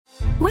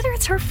Whether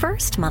it's her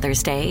first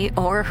Mother's Day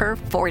or her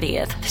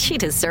 40th, she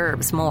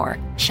deserves more.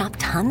 Shop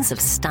tons of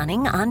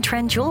stunning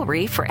on-trend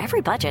jewelry for every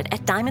budget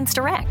at Diamonds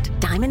Direct.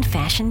 Diamond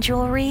fashion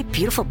jewelry,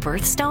 beautiful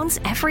birthstones,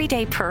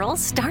 everyday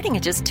pearls starting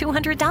at just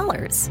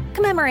 $200.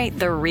 Commemorate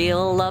the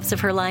real loves of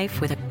her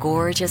life with a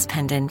gorgeous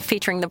pendant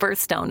featuring the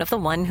birthstone of the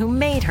one who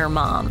made her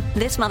mom.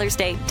 This Mother's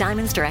Day,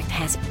 Diamonds Direct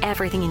has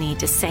everything you need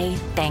to say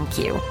thank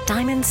you.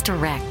 Diamonds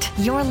Direct.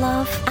 Your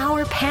love,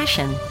 our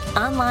passion.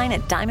 Online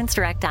at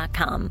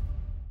diamondsdirect.com.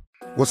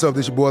 What's up,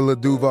 this your boy Lil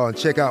Duval, and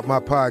check out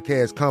my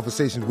podcast,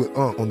 Conversations with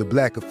Unc, on the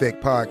Black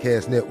Effect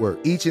Podcast Network.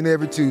 Each and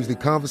every Tuesday,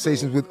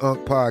 Conversations with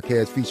Unc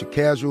podcast feature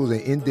casual and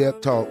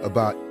in-depth talk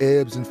about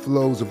ebbs and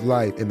flows of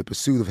life and the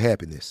pursuit of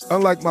happiness.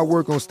 Unlike my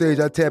work on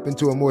stage, I tap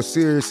into a more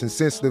serious and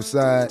sensitive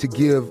side to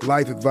give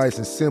life advice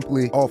and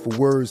simply offer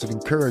words of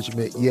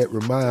encouragement, yet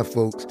remind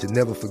folks to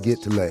never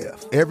forget to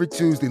laugh. Every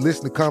Tuesday,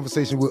 listen to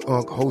Conversations with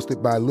Unc,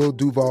 hosted by Lil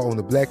Duval on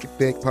the Black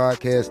Effect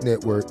Podcast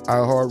Network,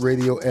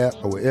 iHeartRadio app,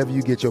 or wherever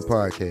you get your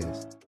podcasts.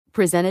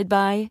 Presented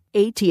by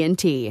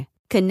AT&T.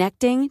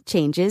 Connecting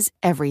changes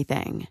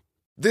everything.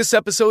 This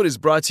episode is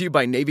brought to you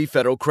by Navy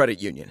Federal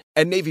Credit Union.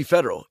 At Navy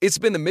Federal, it's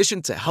been the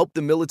mission to help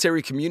the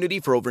military community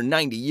for over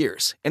 90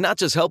 years. And not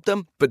just help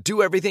them, but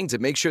do everything to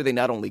make sure they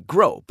not only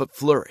grow, but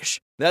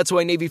flourish. That's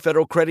why Navy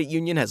Federal Credit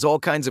Union has all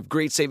kinds of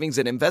great savings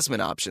and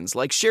investment options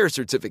like share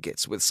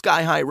certificates with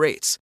sky-high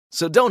rates.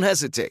 So don't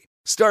hesitate.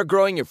 Start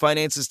growing your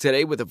finances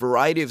today with a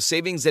variety of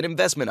savings and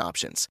investment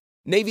options.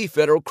 Navy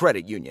Federal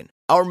Credit Union.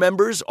 Our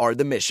members are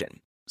the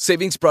mission.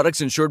 Savings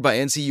products insured by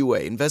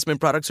NCUA.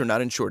 Investment products are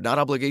not insured, not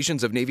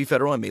obligations of Navy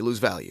Federal and may lose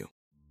value.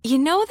 You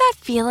know that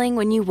feeling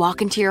when you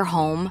walk into your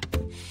home,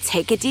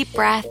 take a deep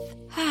breath,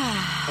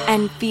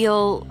 and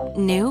feel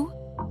new?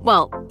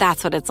 Well,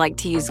 that's what it's like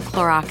to use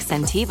Clorox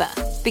Scentiva.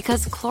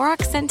 Because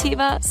Clorox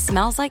Scentiva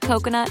smells like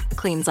coconut,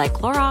 cleans like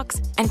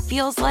Clorox, and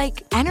feels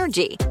like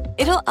energy.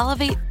 It'll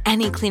elevate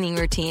any cleaning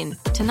routine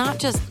to not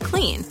just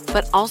clean,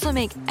 but also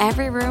make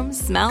every room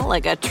smell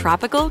like a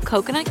tropical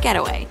coconut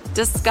getaway.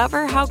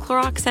 Discover how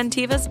Clorox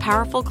Scentiva's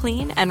powerful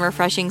clean and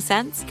refreshing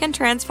scents can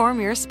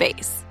transform your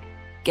space.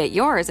 Get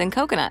yours in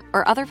coconut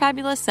or other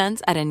fabulous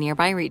scents at a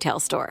nearby retail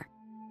store.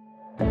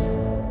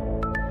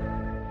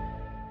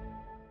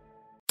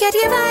 Get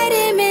your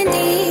vitamin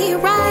D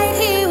right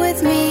here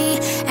with me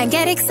and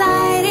get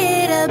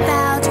excited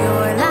about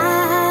your life.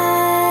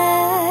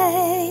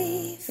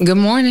 Good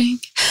morning,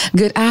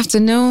 good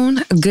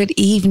afternoon, good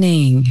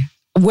evening,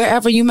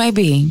 wherever you may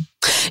be.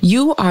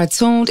 You are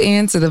tuned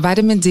in to the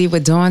Vitamin D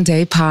with Dawn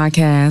Day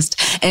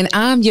podcast, and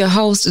I'm your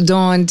host,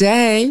 Dawn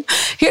Day,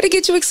 here to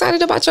get you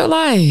excited about your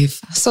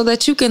life so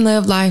that you can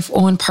live life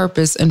on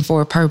purpose and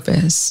for a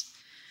purpose.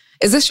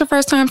 Is this your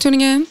first time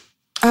tuning in?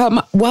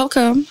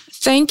 Welcome.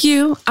 Thank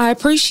you. I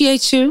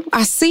appreciate you.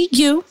 I see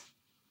you.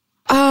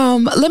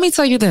 Let me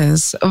tell you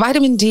this.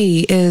 Vitamin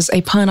D is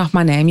a pun off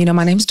my name. You know,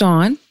 my name's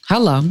Dawn.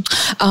 Hello.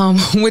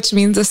 Which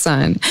means the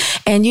sun.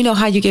 And you know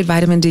how you get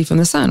vitamin D from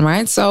the sun,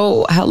 right?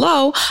 So,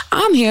 hello,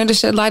 I'm here to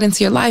shed light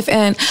into your life.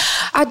 And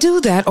I do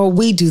that, or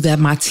we do that,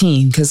 my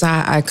team, because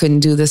I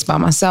couldn't do this by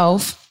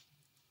myself.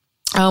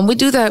 We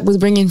do that with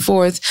bringing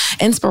forth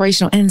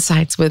inspirational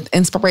insights, with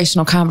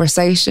inspirational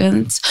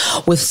conversations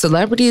with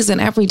celebrities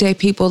and everyday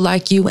people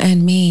like you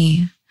and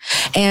me.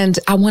 And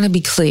I want to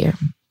be clear.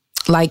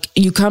 Like,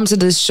 you come to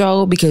this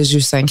show because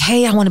you're saying,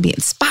 hey, I want to be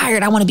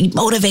inspired. I want to be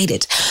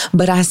motivated.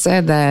 But I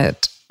said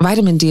that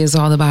vitamin D is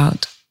all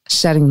about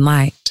shedding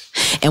light.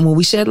 And when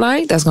we shed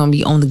light, that's going to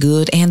be on the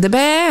good and the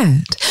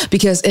bad.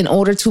 Because in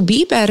order to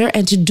be better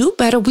and to do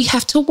better, we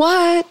have to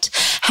what?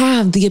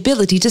 Have the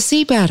ability to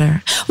see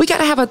better. We got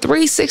to have a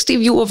 360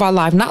 view of our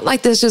life. Not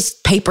like this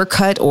just paper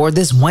cut or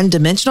this one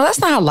dimensional. That's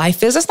not how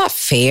life is. That's not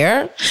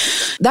fair.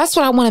 That's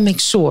what I want to make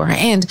sure.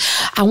 And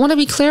I want to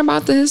be clear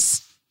about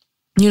this.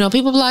 You know,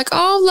 people be like,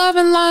 oh, love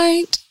and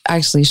light.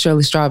 Actually,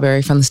 Shirley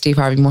Strawberry from the Steve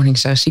Harvey Morning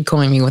Show, she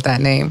coined me with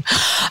that name.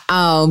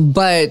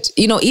 But,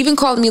 you know, even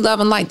calling me love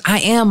and light, I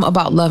am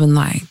about love and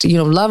light. You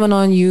know, loving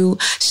on you,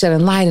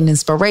 shedding light and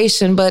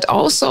inspiration. But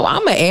also,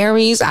 I'm an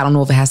Aries. I don't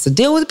know if it has to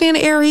deal with being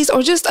an Aries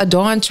or just a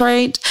Dawn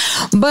trait.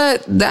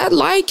 But that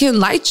light can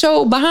light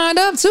your behind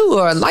up too,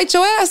 or light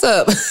your ass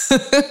up.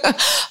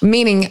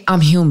 Meaning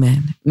I'm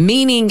human.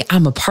 Meaning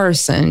I'm a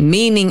person.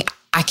 Meaning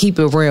I keep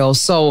it real.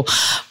 So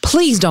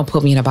please don't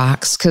put me in a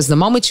box, because the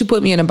moment you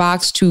put me in a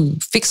box to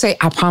fixate,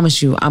 I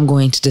promise you, I'm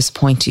going to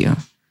disappoint you.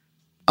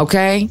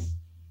 Okay?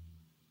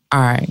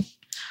 All right.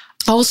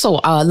 Also,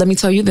 let me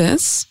tell you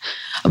this.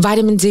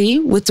 Vitamin D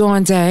with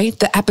Dawn Day,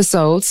 the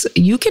episodes,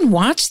 you can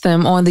watch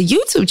them on the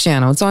YouTube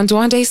channel. It's on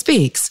Dawn Day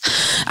Speaks.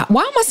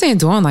 Why am I saying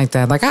Dawn like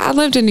that? Like, I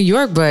lived in New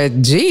York,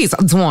 but geez,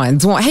 Dawn.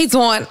 Hey,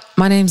 Dawn.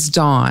 My name's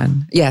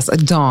Dawn. Yes,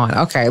 Dawn.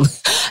 Okay.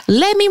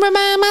 Let me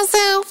remind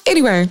myself.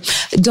 Anyway,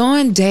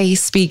 Dawn Day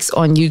Speaks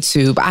on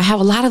YouTube. I have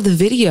a lot of the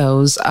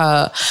videos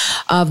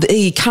of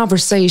the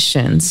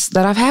conversations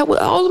that I've had with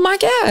all of my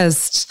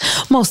guests,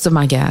 most of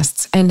my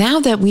guests. And now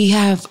that we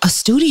have a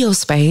studio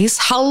space.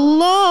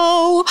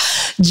 Hello,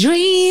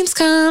 dreams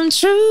come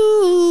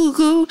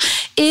true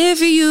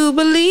if you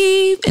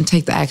believe and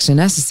take the action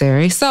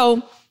necessary.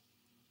 So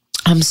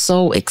I'm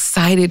so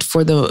excited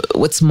for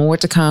what's more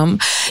to come.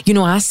 You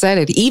know, I said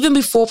it even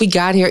before we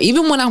got here,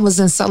 even when I was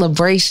in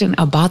celebration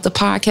about the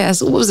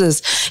podcast. What was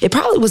this? It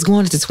probably was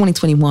going into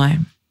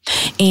 2021.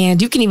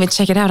 And you can even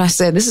check it out. I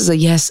said, this is a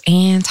yes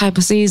and type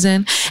of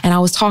season. And I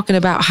was talking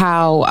about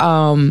how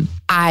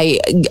I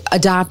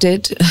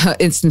adopted,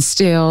 it's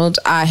instilled,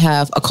 I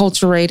have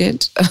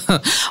acculturated,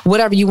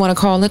 whatever you want to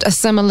call it,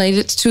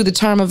 assimilated to the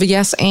term of a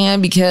yes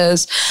and,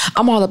 because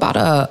I'm all about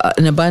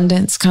an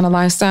abundance kind of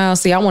lifestyle.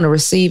 See, I want to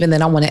receive and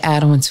then I want to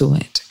add on to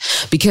it.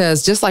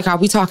 Because just like how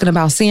we talking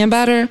about seeing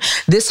better,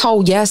 this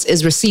whole yes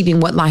is receiving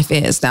what life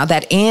is. Now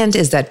that and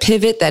is that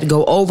pivot, that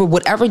go over,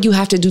 whatever you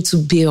have to do to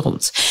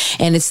build.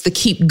 And it's the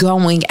keep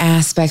going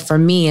aspect for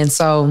me. And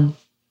so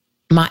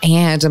my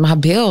and my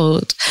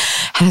build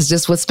has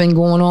just what's been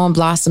going on,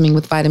 blossoming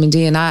with vitamin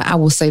D. And I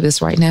will say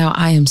this right now.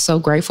 I am so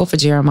grateful for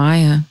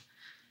Jeremiah.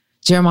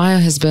 Jeremiah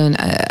has been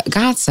a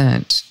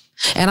godsend.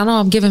 And I know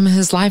I'm giving him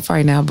his life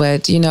right now,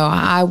 but, you know,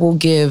 I will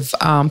give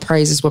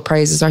praises where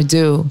praises are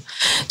due.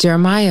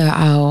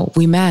 Jeremiah,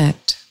 we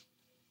met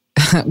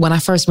when I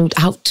first moved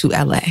out to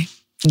LA.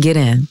 Get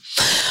in.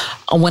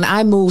 When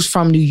I moved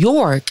from New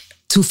York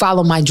to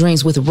follow my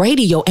dreams with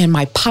radio and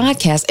my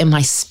podcast and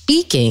my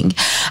speaking,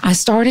 I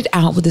started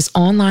out with this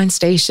online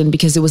station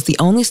because it was the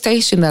only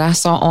station that I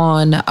saw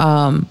on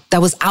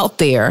that was out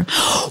there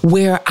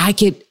where I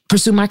could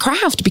pursue my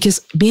craft,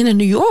 because being in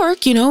New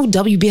York, you know,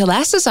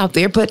 WBLS is out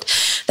there, but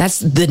that's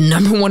the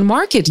number one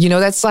market. You know,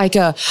 that's like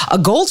a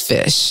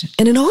goldfish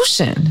in an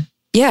ocean.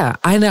 Yeah,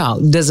 I know.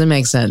 Doesn't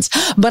make sense.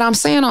 But I'm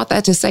saying all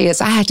that to say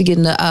is I had to get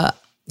into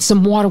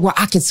some water where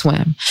I could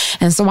swim.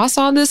 And so I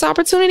saw this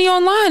opportunity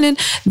online, and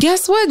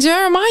guess what?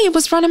 Jeremiah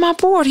was running my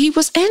board. He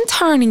was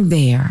interning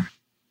there.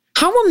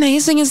 How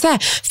amazing is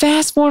that?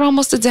 Fast forward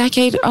almost a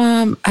decade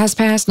has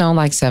passed. No,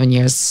 like 7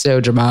 years.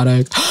 So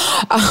dramatic.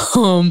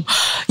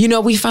 You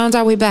know, we found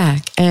our way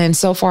back. And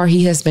so far,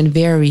 he has been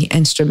very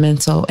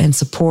instrumental in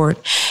support.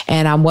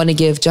 And I want to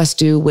give just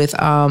due with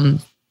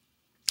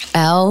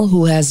Elle,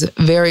 who has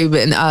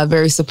been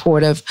very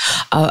supportive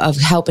of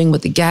helping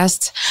with the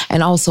guests,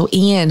 and also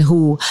Ian,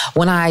 who,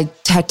 when I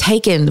had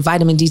taken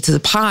Vitamin D to the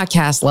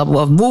podcast level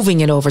of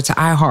moving it over to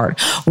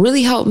iHeart,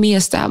 really helped me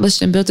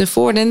establish and build it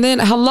forward. And then,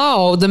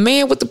 hello, the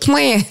man with the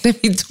plan,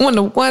 that be doing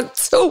the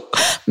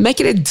 1-2,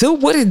 making it do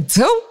what it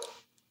do,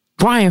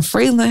 Brian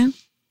Freeland.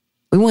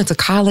 We went to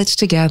college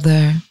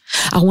together.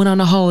 I went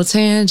on a whole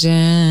tangent.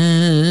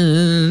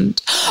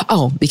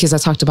 Oh, because I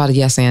talked about a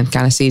yes and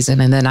kind of season,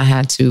 and then I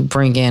had to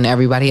bring in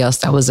everybody else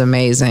that was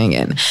amazing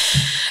and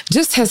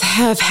just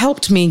have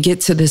helped me get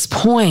to this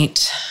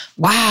point.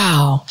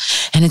 Wow.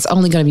 And it's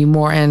only going to be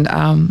more. And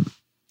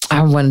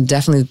I want to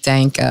definitely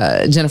thank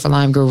Jennifer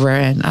Lime-Gruber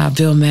and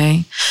Bill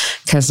May,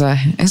 because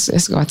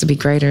it's about to be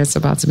greater. It's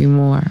about to be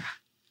more.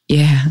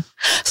 Yeah.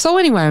 So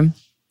anyway,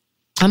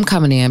 I'm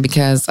coming in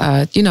because,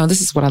 you know,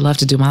 this is what I love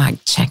to do. I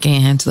like check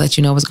in to let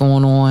you know what's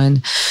going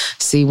on,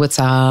 see what's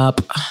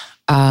up.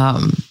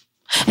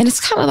 And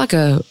it's kind of like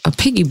a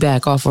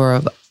piggyback off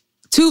of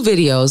two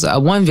videos.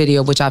 One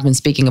video, which I've been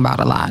speaking about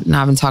a lot, and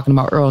I've been talking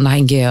about Earl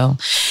Nightingale.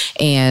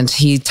 And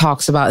he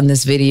talks about in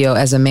this video,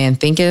 as a man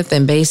thinketh.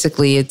 And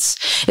basically it's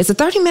a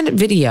 30-minute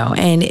video,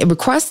 and it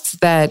requests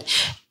that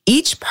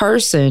each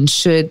person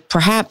should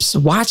perhaps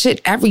watch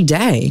it every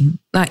day.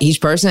 Not each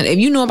person. If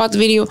you know about the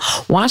video,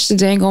 watch the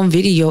dang on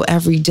video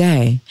every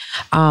day.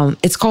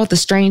 It's called The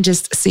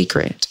Strangest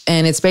Secret.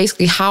 And it's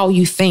basically how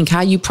you think,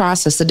 how you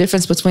process, the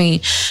difference between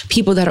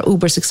people that are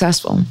uber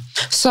successful.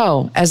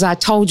 So as I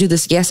told you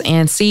this yes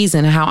and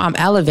season, how I'm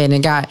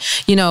elevating, got,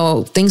 you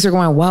know, things are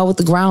going well with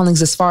the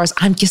groundlings as far as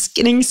I'm just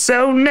getting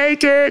so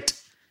naked.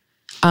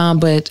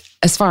 But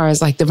as far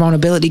as like the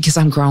vulnerability, because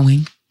I'm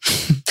growing.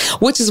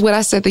 Which is what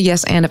I said the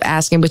yes and of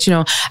asking. But, you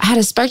know, I had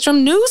a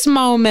Spectrum News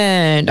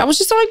moment. I was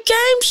just on a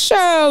game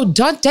show.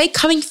 Dante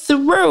coming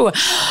through.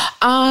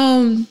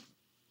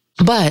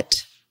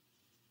 But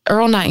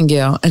Earl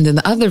Nightingale, and then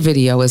the other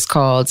video is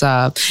called,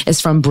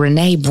 it's from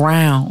Brene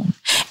Brown.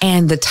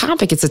 And the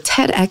topic, it's a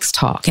TEDx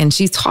talk. And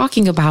she's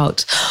talking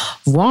about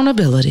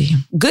vulnerability.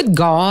 Good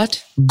God.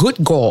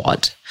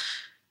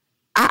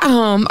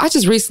 I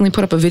just recently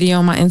put up a video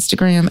on my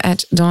Instagram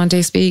at Dawn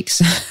Day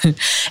Speaks.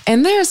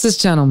 And there's this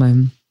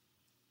gentleman.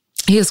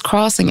 He is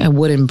crossing a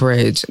wooden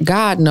bridge.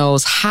 God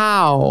knows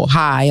how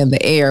high in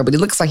the air, but it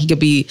looks like he could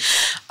be,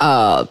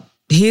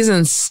 he's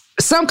in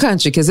some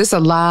country, because there's a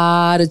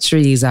lot of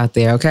trees out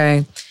there,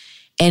 okay?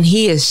 And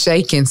he is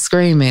shaking,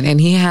 screaming, and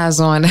he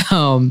has on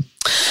a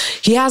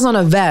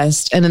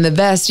vest. And in the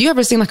vest, you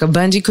ever seen like a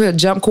bungee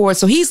jump cord?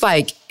 So he's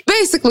like,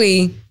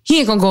 basically, he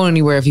ain't gonna go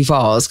anywhere if he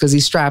falls, because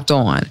he's strapped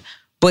on.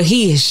 But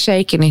he is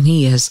shaking, and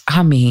he is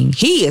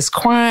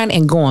crying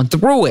and going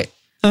through it.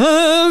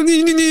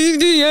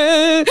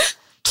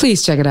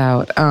 Please check it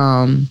out.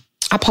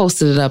 I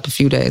posted it up a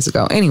few days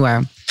ago.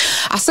 Anyway,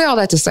 I say all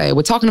that to say,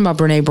 we're talking about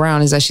Brene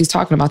Brown, is that she's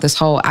talking about this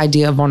whole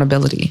idea of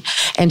vulnerability.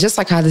 And just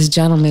like how this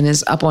gentleman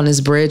is up on this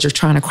bridge or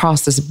trying to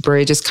cross this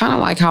bridge, it's kind of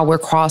like how we're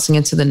crossing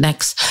into the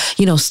next,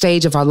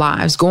 stage of our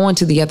lives, going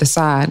to the other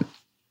side.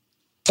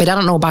 And I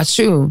don't know about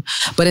you,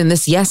 but in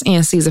this yes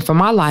and season for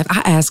my life,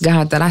 I asked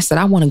God that I said,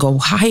 I want to go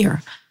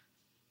higher.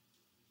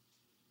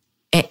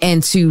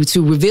 And to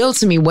reveal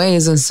to me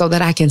ways and so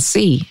that I can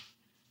see.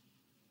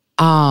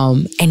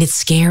 And it's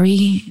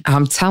scary,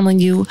 I'm telling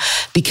you,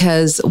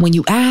 because when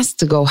you ask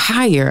to go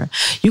higher,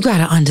 you got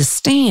to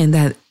understand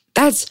that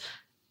that's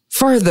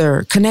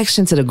further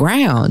connection to the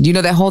ground.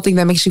 That whole thing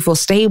that makes you feel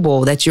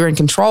stable, that you're in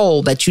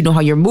control, that you know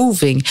how you're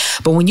moving.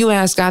 But when you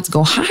ask God to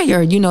go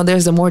higher,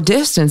 there's a more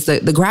distance.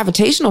 The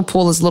gravitational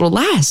pull is a little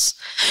less.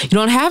 You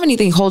don't have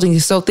anything holding you.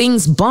 So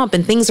things bump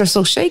and things are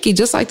so shaky.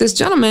 Just like this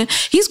gentleman,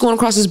 he's going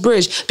across this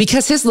bridge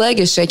because his leg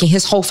is shaking.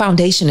 His whole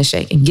foundation is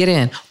shaking. Get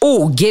in.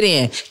 Oh, get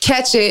in.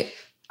 Catch it.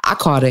 I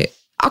caught it.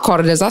 I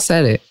caught it as I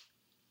said it.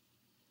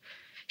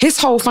 His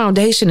whole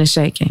foundation is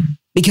shaking.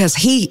 Because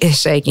he is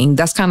shaking.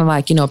 That's kind of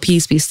like,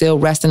 peace be still,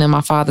 resting in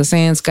my Father's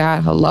hands.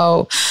 God,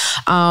 hello.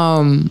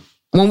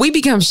 When we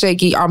become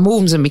shaky, our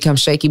movements become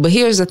shaky. But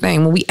here's the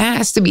thing. When we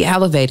ask to be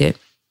elevated,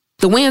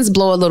 the winds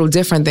blow a little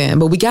different then,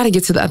 but we got to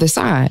get to the other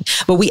side.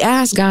 But we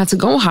ask God to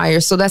go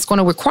higher. So that's going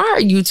to require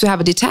you to have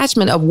a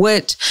detachment of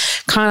what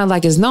kind of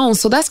like is known.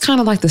 So that's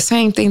kind of like the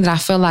same thing that I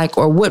feel like,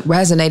 or what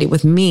resonated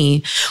with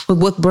me with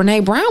what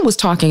Brene Brown was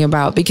talking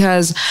about,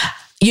 because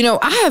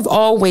I have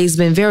always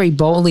been very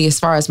boldly as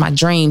far as my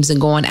dreams and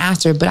going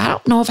after, but I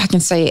don't know if I can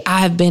say I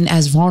have been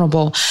as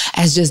vulnerable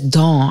as just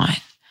Dawn.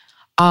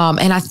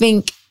 And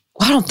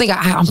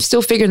I'm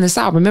still figuring this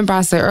out. Remember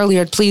I said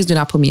earlier, please do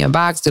not put me in a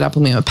box. Do not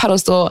put me on a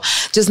pedestal.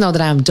 Just know that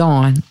I am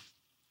Dawn.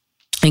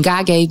 And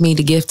God gave me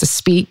the gift to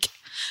speak.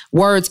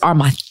 Words are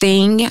my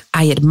thing.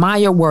 I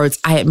admire words.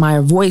 I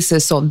admire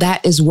voices. So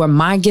that is where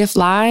my gift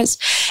lies.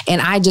 And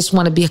I just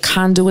want to be a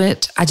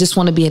conduit. I just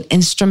want to be an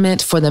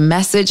instrument for the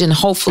message. And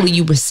hopefully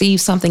you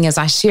receive something as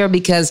I share,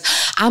 because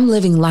I'm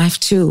living life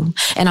too.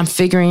 And I'm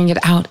figuring it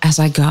out as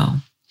I go.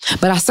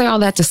 But I say all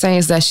that to say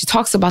is that she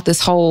talks about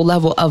this whole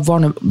level of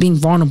being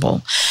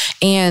vulnerable.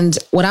 And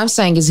what I'm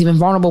saying is even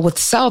vulnerable with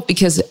self,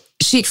 because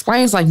she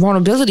explains like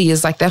vulnerability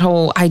is like that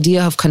whole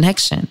idea of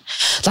connection,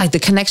 like the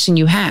connection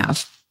you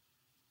have.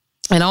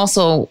 And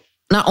also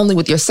not only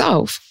with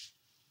yourself,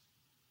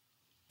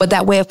 but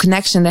that way of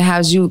connection that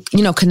has you,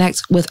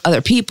 connect with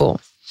other people.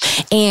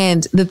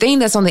 And the thing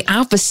that's on the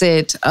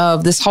opposite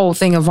of this whole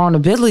thing of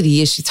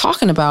vulnerability is she's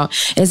talking about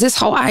is this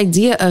whole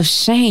idea of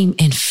shame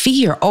and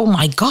fear. Oh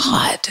my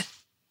God.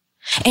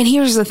 And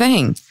here's the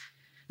thing.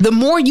 The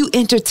more you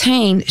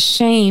entertain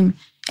shame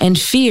and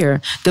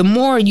fear, the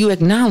more you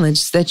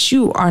acknowledge that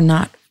you are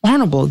not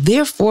vulnerable.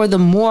 Therefore, the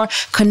more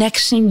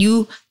connection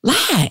you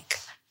lack.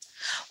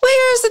 Well,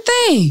 here's the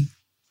thing.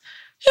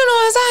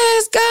 As I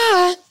asked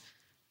God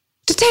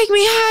to take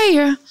me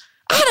higher,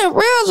 I didn't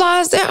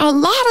realize there are a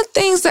lot of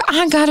things that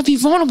I got to be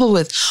vulnerable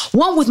with.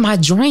 One, with my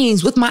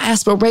dreams, with my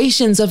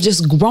aspirations of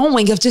just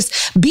growing, of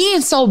just being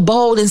so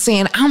bold and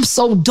saying, I'm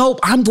so dope,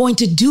 I'm going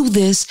to do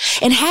this,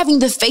 and having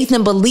the faith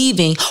and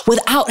believing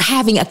without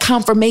having a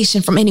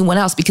confirmation from anyone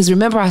else. Because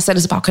remember, I said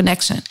it's about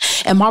connection,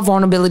 and my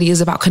vulnerability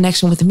is about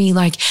connection with me.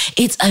 Like,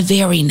 it's a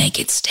very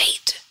naked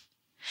state.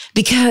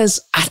 Because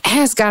I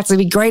asked God to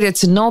be greater,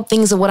 to know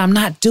things of what I'm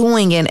not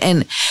doing.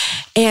 And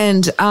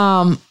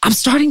I'm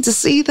starting to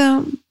see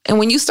them. And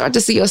when you start to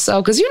see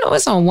yourself, because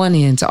it's on one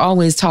end to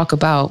always talk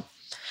about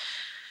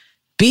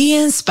be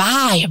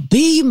inspired,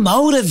 be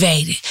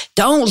motivated.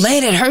 Don't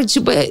let it hurt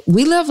you. But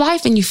we live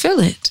life and you feel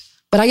it.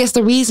 But I guess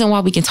the reason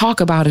why we can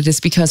talk about it is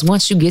because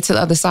once you get to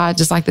the other side,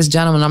 just like this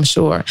gentleman, I'm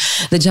sure,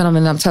 the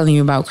gentleman I'm telling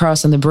you about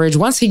crossing the bridge,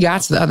 once he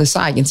got to the other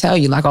side, I can tell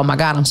you like, oh my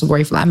God, I'm so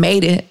grateful I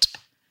made it.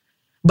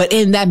 But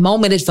in that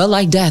moment, it felt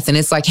like death. And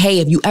it's like, hey,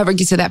 if you ever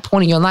get to that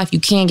point in your life, you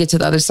can get to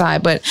the other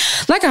side. But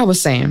like I was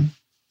saying,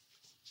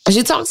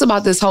 she talks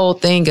about this whole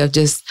thing of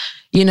just,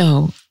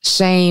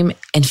 shame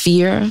and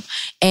fear.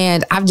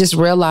 And I've just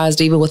realized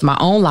even with my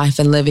own life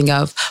and living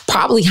of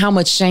probably how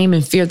much shame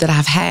and fear that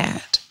I've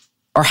had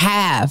or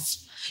have,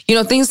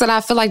 things that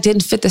I feel like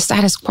didn't fit the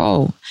status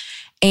quo.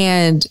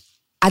 And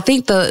I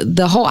think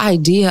the whole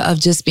idea of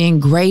just being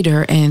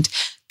greater and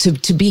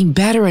to being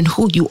better in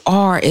who you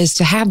are is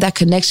to have that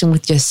connection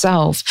with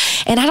yourself.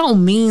 And I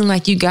don't mean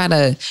like you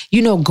gotta,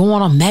 go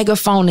on a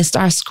megaphone and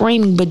start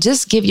screaming, but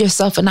just give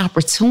yourself an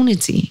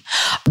opportunity,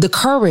 the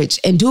courage,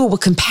 and do it with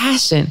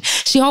compassion.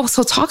 She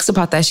also talks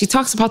about that. She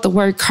talks about the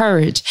word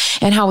courage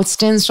and how it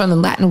stems from the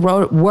Latin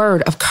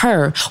word of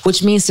cur,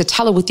 which means to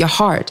tell it with your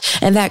heart.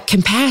 And that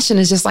compassion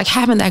is just like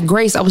having that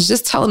grace. I was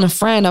just telling a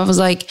friend, I was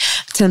like,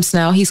 Tim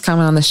Snell, he's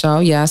coming on the show.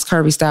 Yes,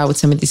 Kirby Style with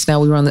Timothy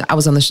Snell. I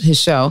was on his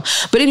show.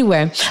 But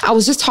anyway, I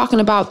was just talking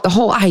about the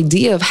whole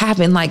idea of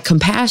having like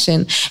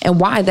compassion and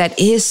why that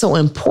is so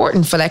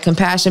important for that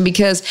compassion,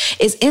 because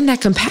it's in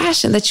that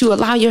compassion that you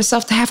allow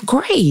yourself to have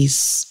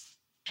grace.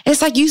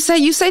 It's like you say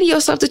to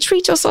yourself to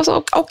treat yourself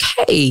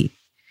okay.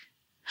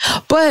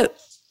 But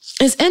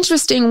it's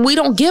interesting. We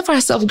don't give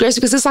ourselves grace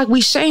because it's like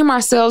we shame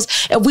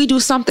ourselves if we do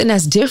something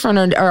that's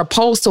different or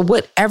opposed to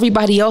what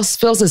everybody else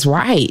feels is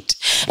right.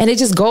 And it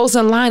just goes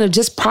in line of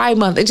just Pride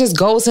Month. It just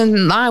goes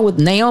in line with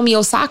Naomi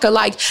Osaka,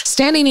 like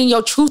standing in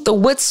your truth of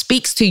what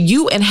speaks to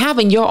you and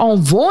having your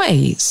own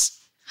voice.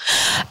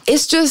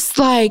 It's just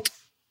like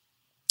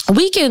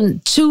we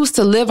can choose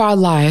to live our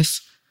life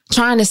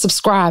trying to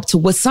subscribe to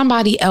what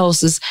somebody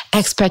else's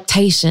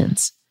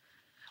expectations.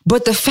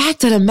 But the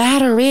fact of the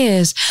matter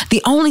is,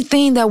 the only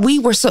thing that we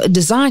were so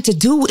designed to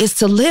do is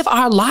to live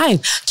our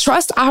life,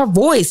 trust our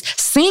voice,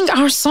 sing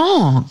our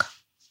song.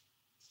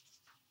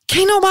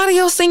 Can't nobody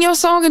else sing your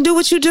song and do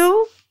what you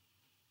do?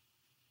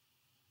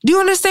 Do you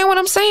understand what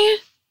I'm saying?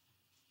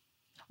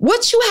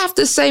 What you have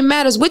to say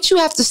matters. What you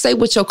have to say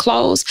with your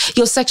clothes,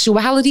 your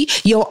sexuality,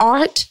 your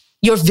art,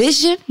 your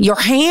vision, your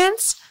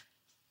hands,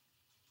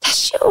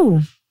 that's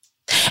you.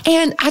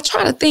 And I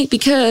try to think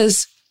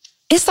because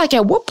it's like,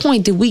 at what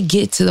point did we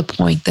get to the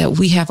point that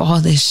we have all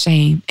this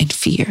shame and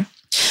fear,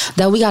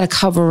 that we got to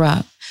cover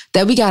up,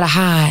 that we got to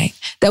hide,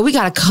 that we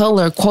got to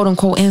color, quote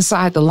unquote,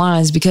 inside the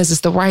lines because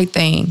it's the right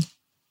thing?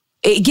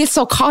 It gets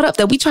so caught up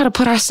that we try to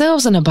put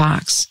ourselves in a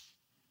box.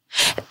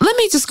 Let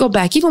me just go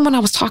back. Even when I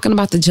was talking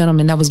about the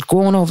gentleman that was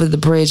going over the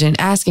bridge and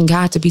asking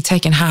God to be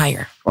taken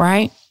higher,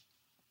 right?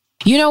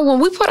 You know, when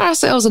we put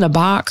ourselves in a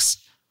box,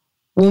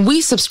 when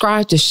we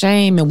subscribe to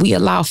shame and we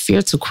allow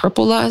fear to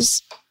cripple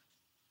us,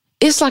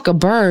 it's like a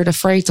bird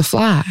afraid to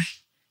fly.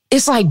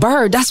 It's like,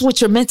 bird, that's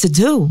what you're meant to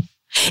do.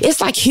 It's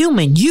like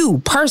human, you,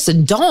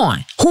 person,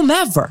 Dawn,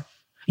 whomever.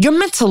 You're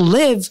meant to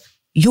live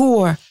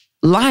your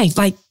life.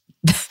 Like,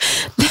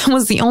 that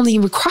was the only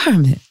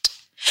requirement.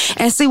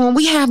 And see, when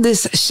we have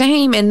this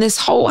shame and this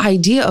whole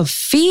idea of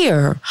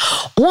fear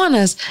on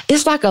us,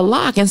 it's like a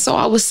lock. And so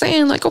I was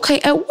saying, like, okay,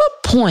 at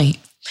what point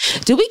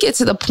do we get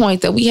to the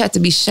point that we have to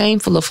be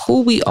shameful of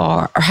who we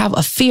are or have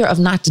a fear of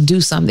not to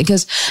do something?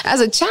 Because as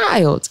a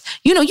child,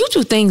 you know, you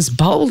do things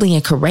boldly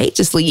and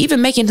courageously,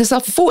 even making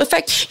yourself a fool. In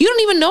fact, you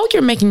don't even know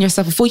you're making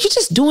yourself a fool. You're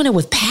just doing it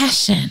with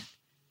passion.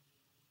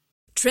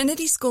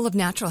 Trinity School of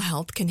Natural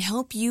Health can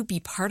help you be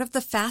part of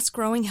the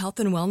fast-growing health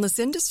and wellness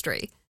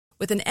industry.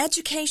 With an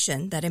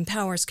education that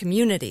empowers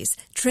communities,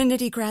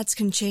 Trinity grads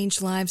can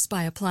change lives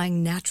by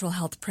applying natural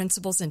health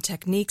principles and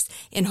techniques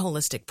in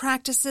holistic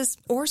practices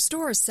or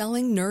stores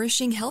selling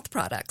nourishing health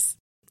products.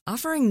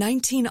 Offering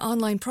 19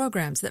 online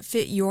programs that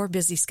fit your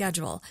busy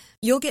schedule,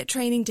 you'll get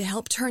training to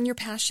help turn your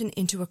passion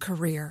into a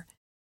career.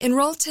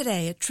 Enroll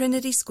today at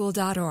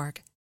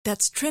trinityschool.org.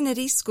 That's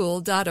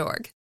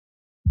trinityschool.org.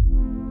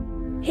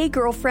 Hey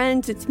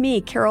girlfriends, it's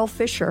me, Carol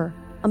Fisher.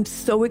 I'm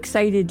so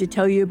excited to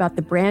tell you about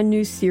the brand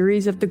new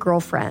series of The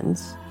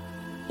Girlfriends.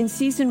 In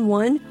season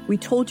 1, we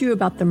told you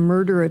about the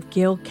murder of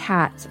Gail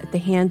Katz at the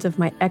hands of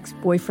my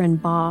ex-boyfriend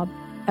Bob.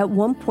 At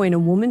one point, a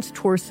woman's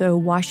torso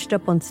washed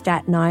up on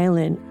Staten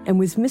Island and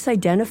was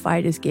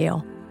misidentified as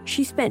Gail.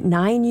 She spent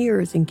 9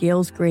 years in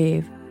Gail's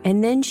grave,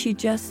 and then she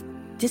just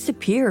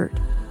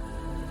disappeared.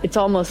 It's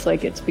almost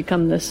like it's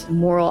become this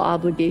moral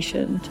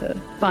obligation to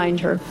find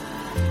her.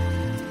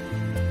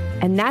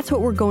 And that's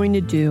what we're going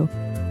to do.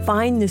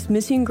 Find this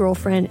missing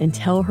girlfriend and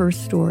tell her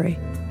story.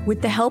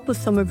 With the help of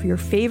some of your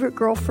favorite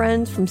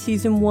girlfriends from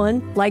season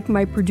 1, like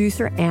my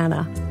producer,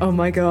 Anna. Oh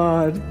my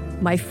God.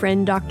 My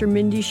friend, Dr.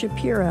 Mindy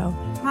Shapiro.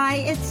 Hi,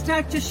 it's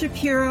Dr.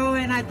 Shapiro,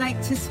 and I'd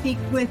like to speak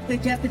with the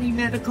Deputy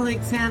Medical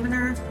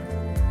Examiner.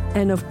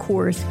 And of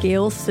course,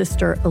 Gail's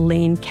sister,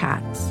 Elaine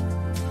Katz.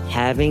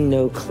 Having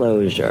no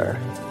closure,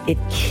 it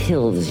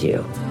kills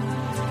you.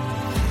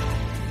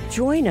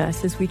 Join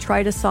us as we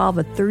try to solve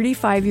a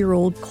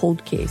 35-year-old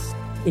cold case.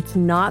 It's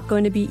not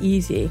going to be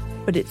easy,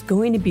 but it's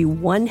going to be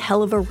one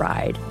hell of a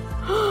ride.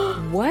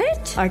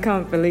 What? I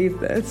can't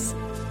believe this.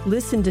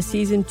 Listen to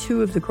season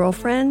 2 of The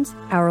Girlfriends,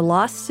 Our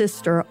Lost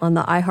Sister on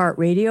the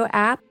iHeartRadio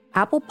app,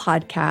 Apple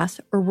Podcasts,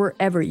 or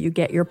wherever you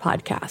get your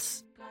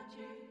podcasts.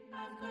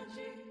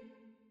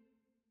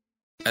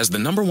 As the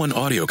 #1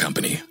 audio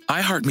company,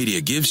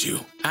 iHeartMedia gives you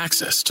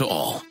access to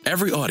all.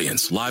 Every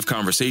audience, live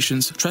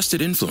conversations,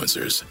 trusted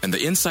influencers, and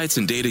the insights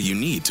and data you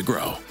need to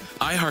grow.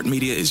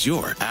 iHeartMedia is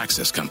your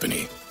access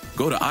company.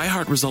 Go to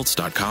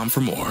iHeartResults.com for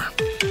more.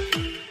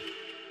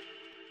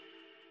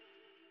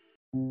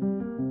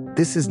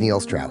 This is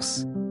Neil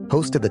Strauss,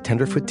 host of the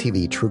Tenderfoot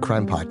TV True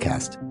Crime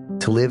Podcast,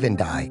 To Live and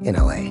Die in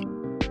LA.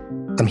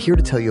 I'm here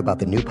to tell you about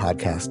the new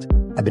podcast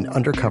I've been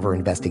undercover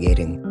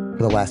investigating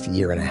for the last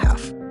year and a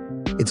half.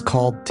 It's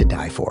called To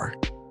Die For.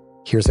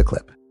 Here's a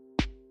clip.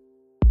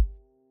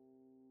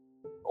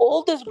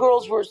 All these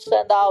girls were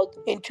sent out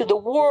into the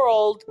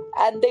world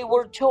and they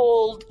were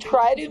told,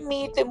 try to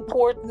meet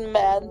important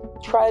men,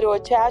 try to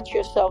attach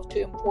yourself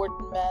to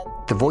important men.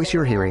 The voice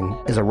you're hearing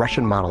is a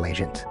Russian model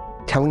agent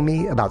telling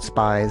me about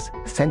spies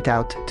sent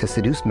out to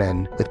seduce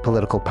men with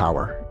political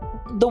power.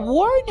 The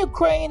war in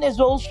Ukraine is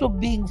also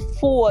being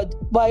fought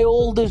by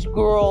all these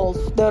girls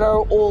that are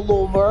all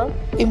over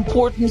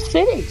important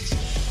cities.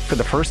 For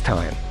the first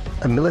time,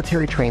 a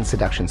military-trained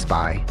seduction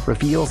spy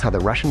reveals how the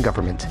Russian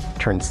government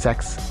turned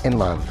sex and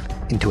love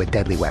into a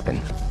deadly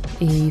weapon.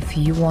 If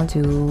you want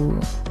to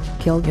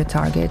kill your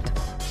target,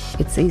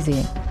 it's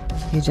easy.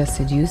 You just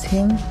seduce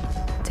him,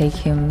 take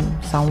him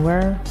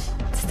somewhere,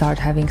 start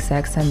having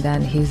sex, and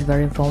then he's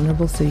very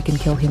vulnerable, so you can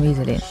kill him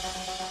easily.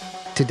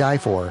 To Die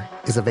For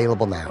is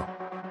available now.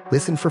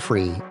 Listen for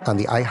free on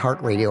the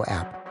iHeartRadio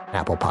app,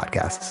 Apple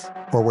Podcasts,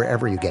 or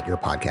wherever you get your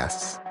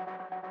podcasts.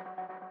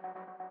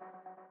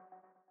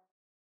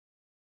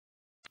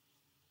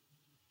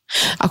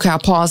 Okay, I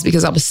paused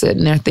because I was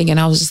sitting there thinking,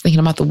 I was just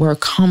thinking about the word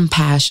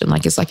compassion.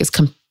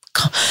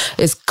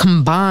 It's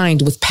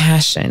combined with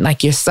passion,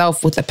 like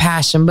yourself with a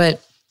passion.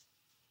 But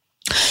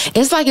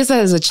it's like it said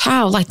as a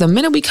child, like the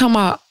minute we come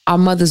out our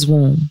mother's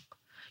womb,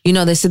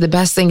 they said the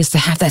best thing is to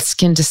have that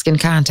skin to skin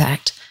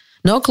contact.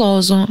 No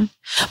clothes on.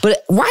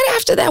 But right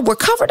after that, we're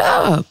covered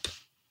up.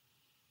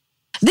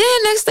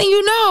 Then next thing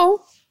you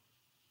know,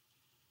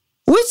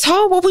 we're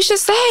told what we should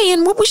say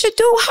and what we should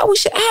do, how we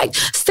should act.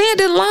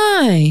 Stand in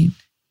line.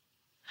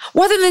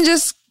 Rather than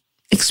just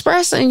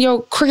expressing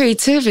your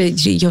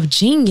creativity, your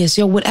genius,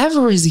 your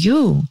whatever is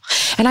you.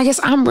 And I guess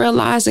I'm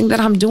realizing that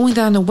I'm doing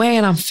that in a way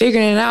and I'm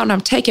figuring it out and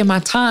I'm taking my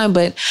time.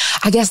 But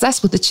I guess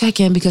that's with the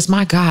check-in because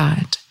my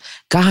God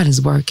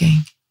is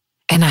working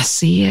and I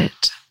see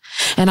it.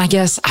 And I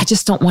guess I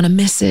just don't want to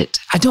miss it.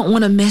 I don't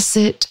want to miss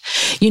it.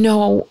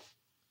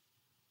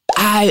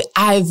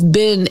 I've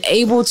been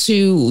able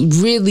to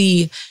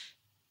really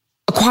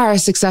acquire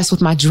success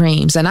with my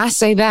dreams. And I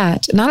say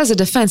that not as a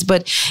defense,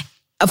 but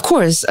of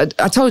course, I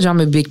told you I'm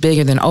a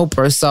bigger than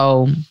Oprah.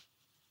 So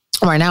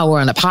right now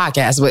we're on a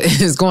podcast, but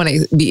it's going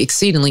to be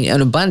exceedingly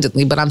and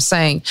abundantly. But I'm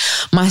saying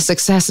my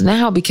success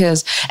now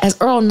because as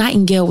Earl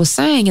Nightingale was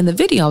saying in the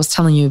video I was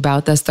telling you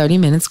about, that's 30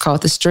 minutes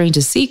called The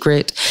Strangest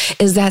Secret,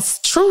 is that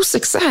true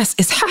success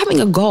is having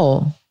a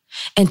goal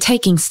and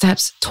taking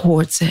steps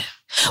towards it.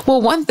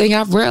 Well, one thing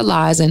I've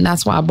realized, and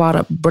that's why I brought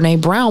up Brene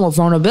Brown with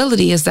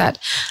vulnerability, is that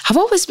I've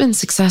always been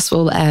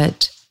successful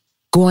at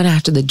going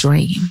after the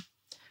dream,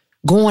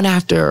 going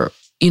after,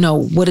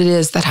 what it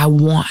is that I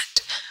want.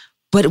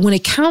 But when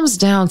it comes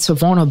down to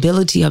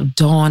vulnerability of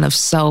dawn, of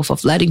self,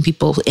 of letting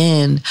people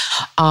in,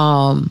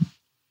 and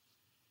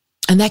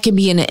that can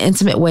be in an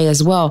intimate way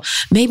as well,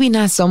 maybe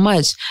not so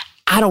much.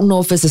 I don't know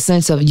if it's a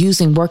sense of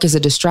using work as a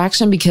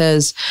distraction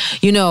because,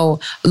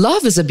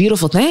 love is a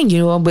beautiful thing,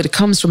 but it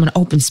comes from an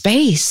open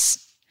space.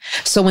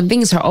 So when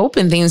things are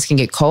open, things can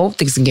get cold,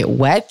 things can get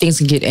wet, things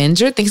can get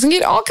injured, things can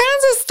get all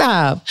kinds of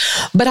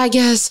stuff. But I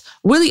guess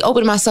really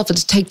open myself to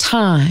take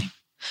time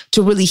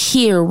to really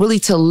hear, really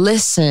to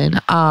listen.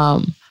 I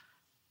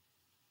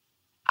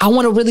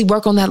want to really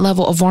work on that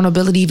level of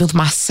vulnerability even with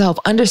myself,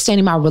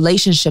 understanding my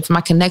relationships, my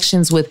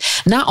connections with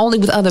not only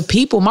with other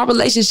people, my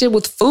relationship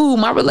with food,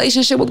 my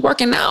relationship with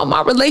working out,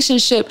 my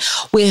relationship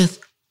with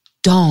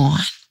dawn.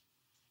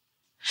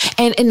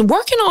 And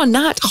working on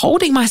not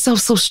holding myself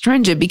so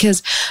stringent,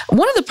 because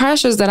one of the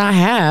pressures that I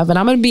have, and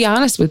I'm going to be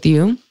honest with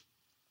you,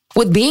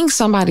 with being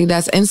somebody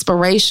that's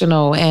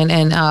inspirational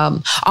and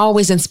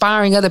always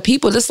inspiring other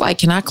people, just like,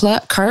 can I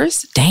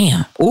curse?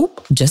 Damn.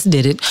 Oop, just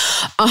did it.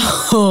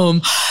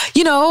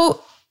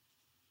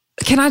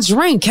 Can I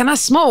drink? Can I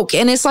smoke?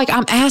 And it's like,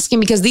 I'm asking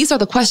because these are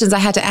the questions I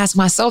had to ask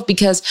myself,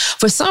 because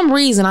for some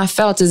reason I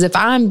felt as if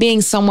I'm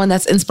being someone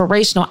that's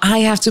inspirational, I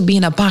have to be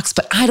in a box,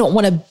 but I don't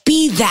want to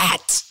be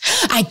that.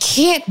 I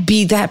can't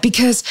be that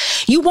because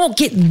you won't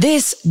get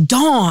this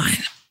dawn.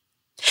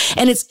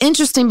 And it's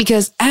interesting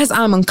because as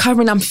I'm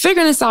uncovering, I'm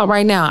figuring this out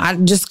right now. I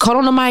just caught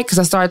on the mic because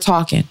I started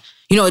talking.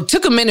 It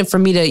took a minute for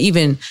me to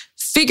even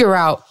figure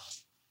out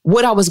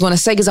what I was going to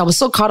say because I was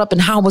so caught up in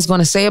how I was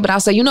going to say it. But I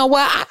said, you know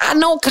what? I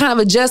know kind of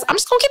I'm just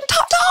going to get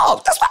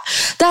talk.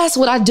 That's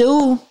what I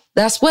do.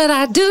 That's what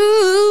I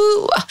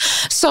do.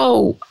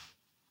 So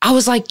I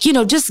was like,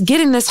 just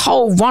getting this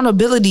whole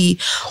vulnerability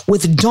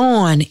with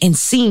dawn and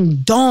seeing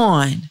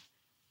dawn.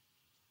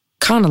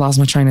 Kind of lost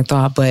my train of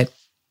thought, but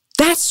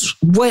that's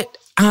what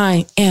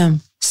I am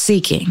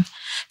seeking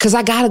because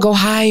I got to go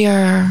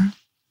higher.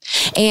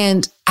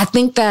 And I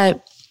think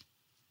that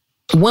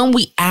when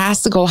we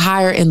ask to go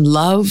higher in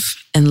love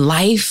and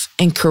life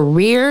and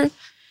career,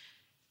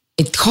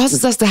 it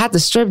causes us to have to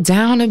strip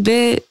down a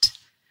bit.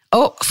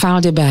 Oh,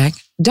 found it back.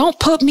 Don't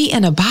put me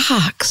in a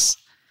box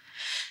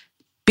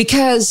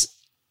because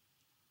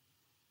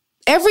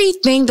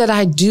everything that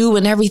I do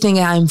and everything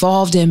I'm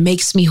involved in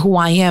makes me who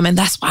I am. And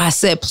that's why I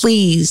said,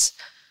 please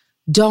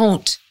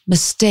don't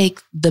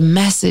mistake the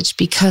message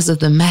because of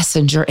the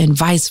messenger and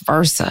vice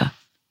versa.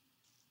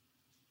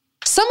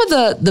 Some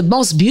of the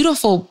most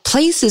beautiful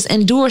places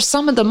endure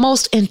some of the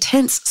most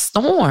intense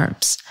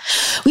storms.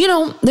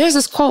 There's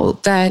this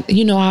quote that,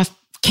 I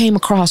came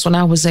across when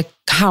I was at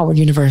Howard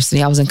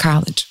University. I was in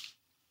college.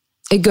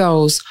 It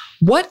goes,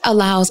 what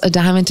allows a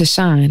diamond to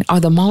shine are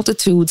the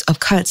multitudes of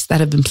cuts that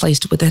have been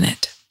placed within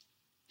it.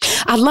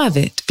 I love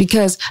it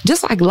because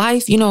just like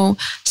life,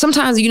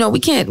 sometimes, we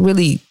can't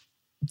really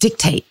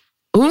dictate.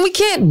 We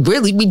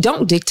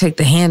don't dictate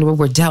the hand where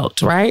we're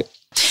dealt, right?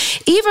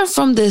 Even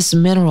from this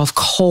mineral of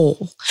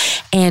coal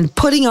and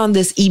putting on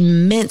this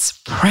immense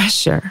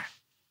pressure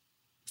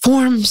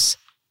forms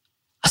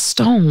a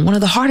stone, one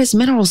of the hardest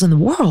minerals in the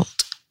world.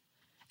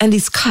 And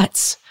these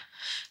cuts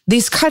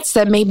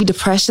that may be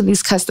depression,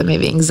 these cuts that may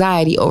be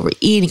anxiety,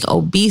 overeating,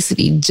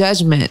 obesity,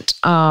 judgment,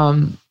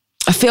 a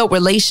failed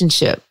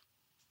relationship,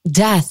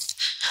 death,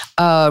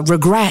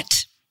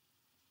 regret.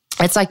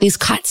 It's like these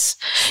cuts,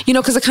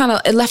 because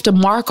it left a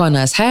mark on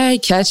us. Hey,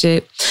 catch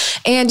it.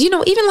 And,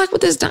 even like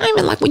with this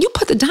diamond, like when you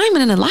put the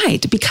diamond in the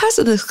light, because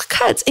of the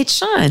cuts, it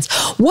shines.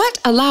 What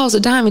allows a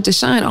diamond to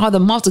shine are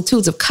the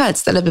multitudes of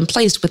cuts that have been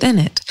placed within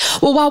it.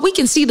 Well, while we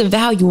can see the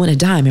value in a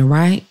diamond,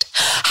 right?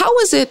 How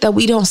is it that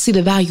we don't see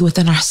the value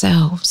within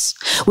ourselves,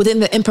 within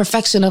the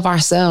imperfection of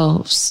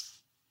ourselves?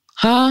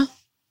 Huh?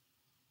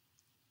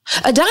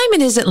 A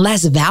diamond isn't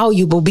less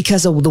valuable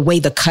because of the way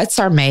the cuts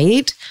are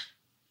made.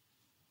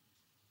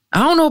 I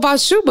don't know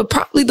about you, but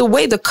probably the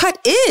way the cut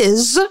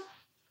is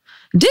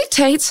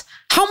dictates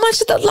how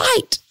much of the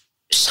light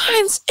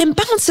shines and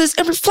bounces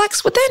and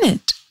reflects within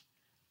it.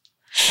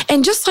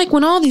 And just like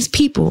when all these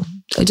people,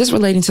 just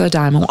relating to the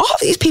diamond, all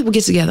these people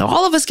get together,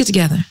 all of us get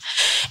together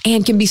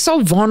and can be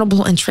so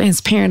vulnerable and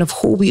transparent of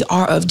who we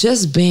are, of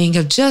just being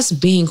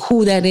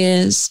who that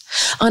is,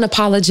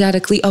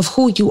 unapologetically, of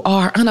who you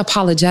are,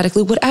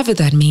 unapologetically, whatever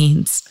that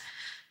means.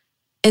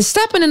 And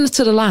stepping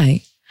into the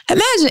light.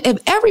 Imagine if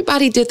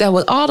everybody did that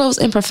with all those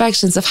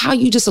imperfections of how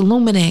you just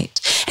illuminate.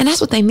 And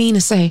that's what they mean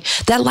to say.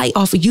 That light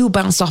off of you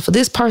bounced off of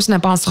this person,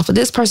 that bounced off of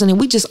this person. And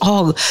we just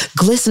all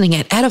glistening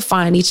and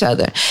edifying each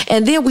other.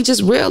 And then we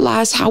just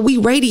realize how we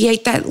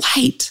radiate that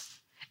light,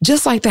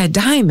 just like that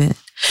diamond.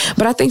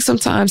 But I think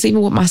sometimes,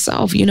 even with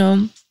myself,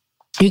 you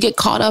get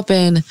caught up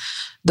in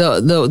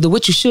the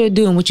what you should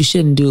do and what you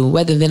shouldn't do,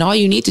 whether then all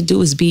you need to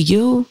do is be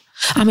you.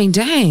 I mean,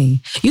 dang,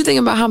 you think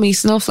about how many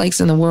snowflakes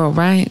in the world,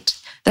 right?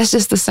 That's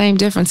just the same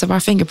difference of our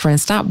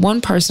fingerprints. Not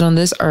one person on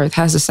this earth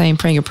has the same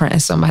fingerprint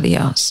as somebody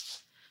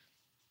else.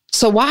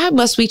 So why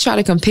must we try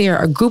to compare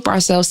or group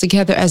ourselves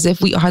together as if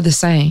we are the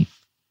same?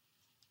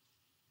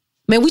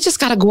 Man, we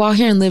just got to go out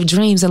here and live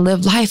dreams and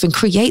live life and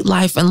create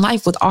life and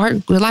life with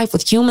art, life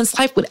with humans,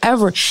 life,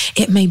 whatever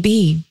it may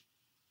be.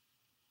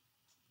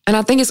 And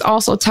I think it's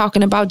also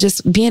talking about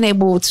just being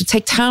able to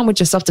take time with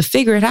yourself to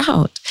figure it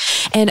out.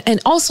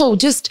 And also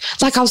just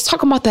like I was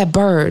talking about that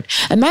bird.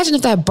 Imagine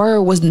if that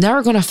bird was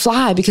never going to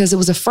fly because it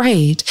was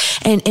afraid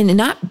and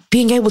not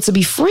being able to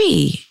be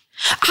free.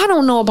 I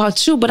don't know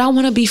about you, but I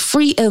want to be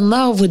free in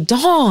love with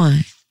Dawn.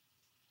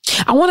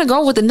 I want to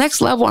go with the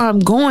next level I'm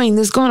going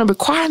that's going to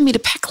require me to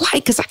pack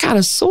light because I got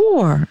to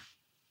soar.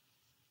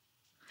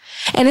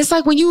 And it's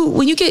like when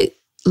you get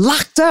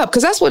locked up,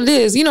 because that's what it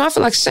is. I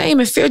feel like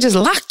shame and fear just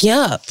lock you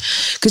up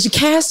because you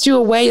cast you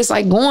away. It's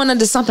like going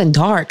into something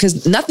dark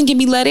because nothing can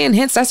be let in.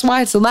 Hence, that's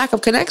why it's a lack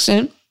of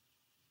connection.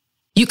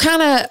 You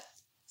kind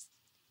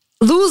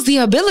of lose the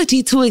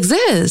ability to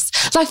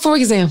exist. Like, for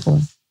example,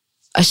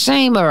 a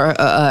shame or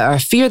a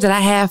fear that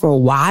I have for a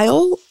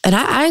while, and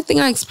I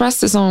think I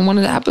expressed this on one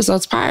of the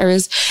episodes prior,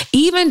 is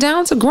even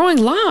down to growing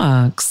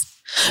locks.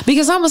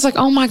 Because I was like,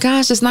 oh my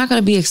gosh, it's not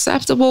going to be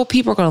acceptable.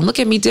 People are going to look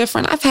at me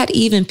different. I've had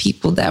even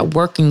people that are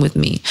working with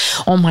me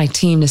on my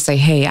team to say,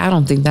 hey, I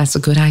don't think that's a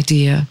good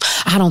idea.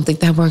 I don't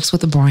think that works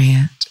with the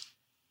brand.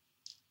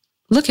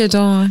 Look at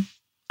Dawn.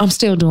 I'm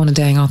still doing the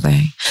dang old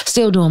thing.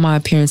 Still doing my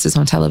appearances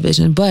on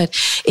television. But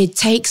it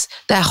takes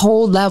that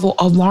whole level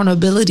of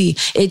vulnerability.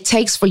 It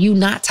takes for you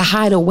not to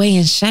hide away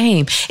in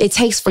shame. It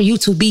takes for you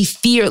to be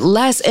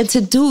fearless and to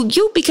do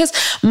you, because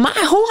who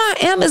I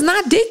am is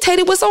not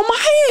dictated what's on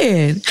my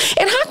head.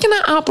 And how can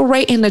I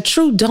operate in the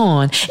true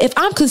Dawn if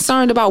I'm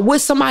concerned about what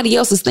somebody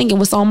else is thinking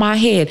what's on my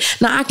head?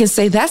 Now, I can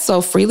say that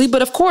so freely.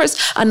 But of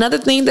course, another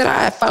thing that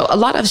I felt a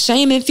lot of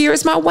shame and fear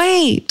is my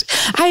weight.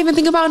 I even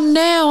think about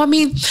now. I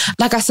mean,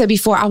 like I said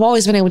before, I've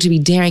always been able to be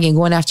daring and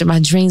going after my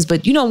dreams.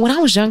 But when I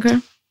was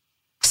younger,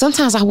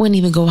 sometimes I wouldn't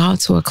even go out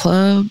to a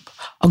club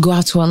or go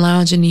out to a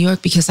lounge in New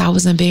York because I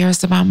was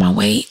embarrassed about my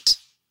weight.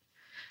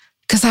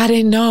 Because I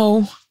didn't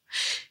know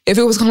if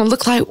it was going to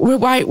look like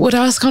what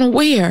I was going to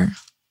wear.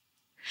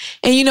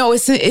 And,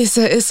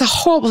 it's a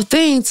horrible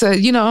thing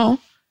to,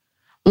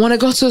 want to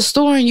go to a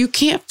store and you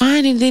can't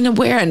find anything to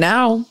wear.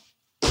 Now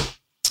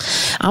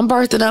I'm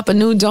birthing up a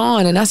new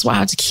Dawn, and that's why I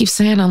have to keep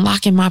saying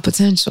unlocking my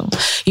potential.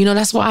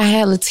 That's why I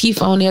had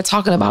Latifah on there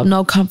talking about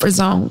no comfort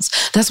zones.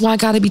 That's why I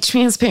got to be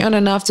transparent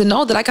enough to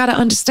know that I got to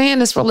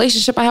understand this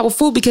relationship I have with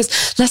food,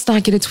 because let's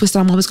not get it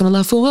twisted. I'm always going to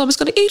love food. I'm always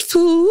going to eat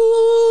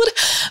food.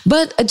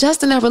 But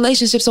adjusting that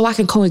relationship so I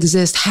can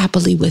coexist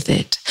happily with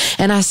it.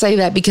 And I say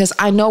that because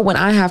I know when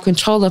I have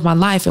control of my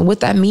life, and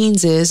what that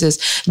means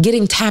is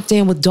getting tapped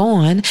in with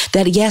Dawn,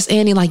 that yes,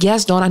 Annie, like,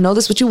 yes, Dawn, I know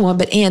this is what you want,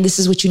 but and this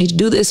is what you need to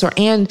do this, or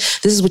and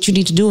this is what you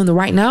need to do in the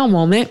right now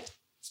moment.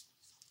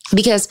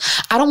 Because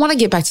I don't want to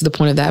get back to the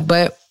point of that,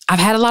 but I've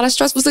had a lot of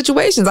stressful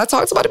situations. I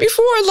talked about it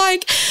before.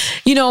 Like,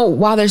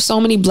 while there's so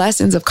many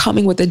blessings of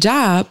coming with a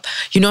job,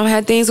 I've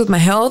had things with my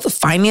health,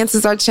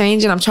 finances are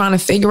changing. I'm trying to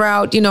figure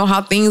out,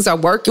 how things are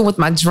working with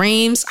my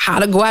dreams, how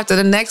to go after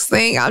the next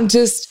thing.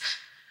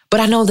 But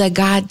I know that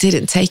God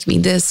didn't take me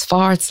this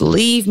far to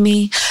leave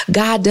me.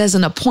 God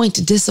doesn't appoint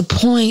to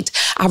disappoint.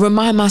 I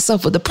remind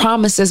myself of the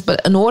promises,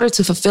 but in order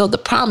to fulfill the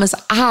promise,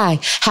 I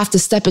have to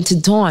step into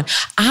dawn.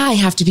 I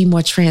have to be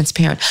more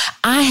transparent.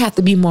 I have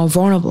to be more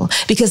vulnerable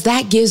because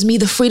that gives me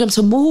the freedom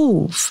to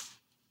move.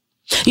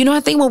 You know, I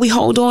think when we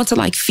hold on to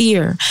like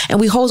fear and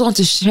we hold on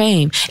to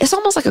shame, it's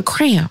almost like a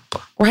cramp,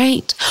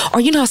 right?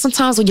 Or you know,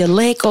 sometimes when your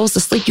leg goes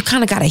to sleep, you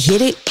kind of got to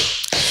hit it.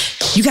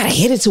 You got to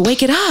hit it to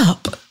wake it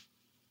up.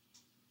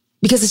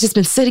 Because it's just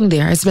been sitting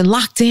there. It's been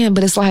locked in.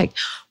 But it's like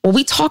when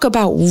we talk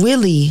about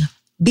really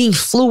being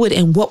fluid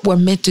in what we're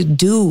meant to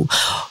do,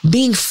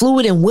 being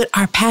fluid in what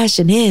our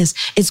passion is,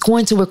 it's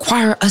going to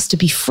require us to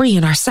be free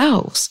in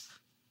ourselves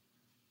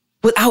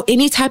without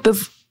any type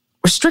of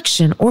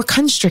restriction or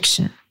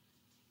constriction.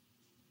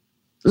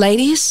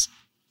 Ladies,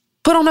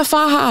 put on a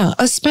faja,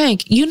 a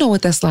spank. You know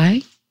what that's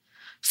like.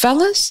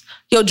 Fellas,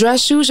 your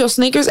dress shoes, your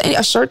sneakers, and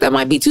a shirt that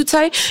might be too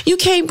tight, you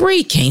can't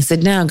breathe, can't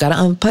sit down, got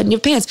to unbutton your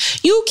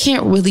pants. You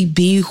can't really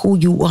be who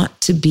you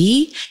want to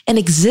be and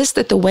exist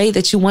at the way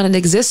that you want to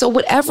exist or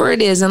whatever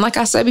it is. And like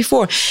I said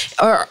before,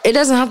 or it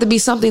doesn't have to be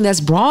something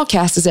that's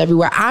broadcasted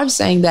everywhere. I'm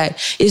saying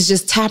that it's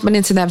just tapping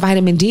into that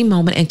vitamin D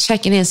moment and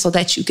checking in so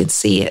that you can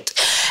see it.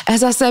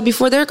 As I said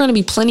before, there are going to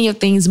be plenty of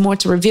things more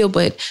to reveal,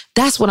 but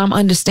that's what I'm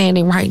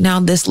understanding right now,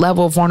 this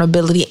level of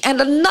vulnerability. And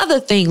another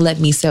thing, let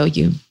me tell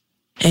you.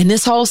 And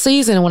this whole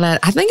season, when I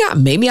think I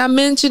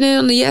mentioned it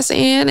on the Yes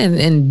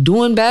and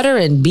doing better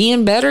and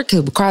being better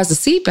requires to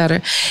see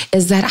better,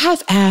 is that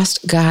I've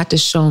asked God to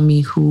show me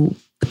who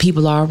the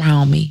people are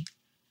around me.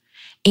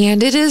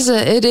 And it is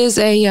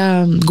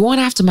going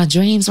after my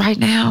dreams right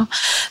now.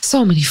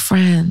 So many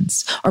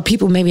friends or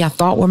people maybe I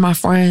thought were my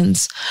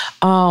friends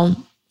are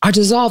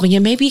dissolving,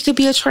 and maybe it could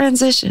be a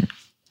transition.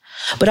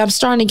 But I'm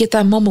starting to get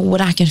that moment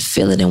when I can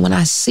feel it and when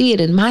I see it.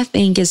 And my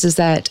thing is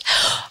that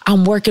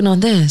I'm working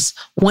on this.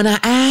 When I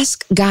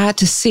ask God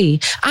to see,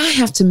 I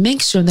have to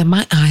make sure that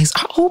my eyes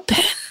are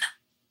open.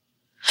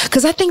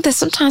 Because I think that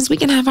sometimes we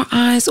can have our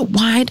eyes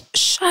wide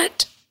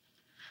shut.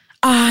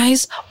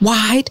 Eyes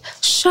wide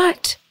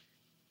shut.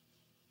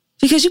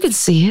 Because you can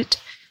see it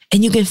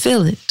and you can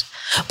feel it.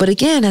 But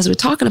again, as we're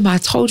talking about, I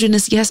told you in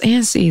this yes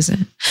and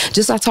season,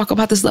 just I talk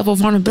about this level of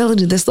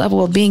vulnerability, this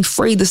level of being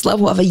free, this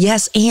level of a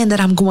yes and that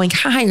I'm going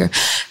higher.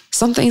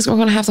 Some things are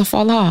going to have to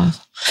fall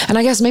off. And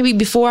I guess maybe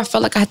before I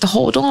felt like I had to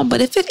hold on, but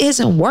if it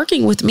isn't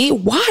working with me,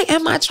 why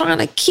am I trying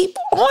to keep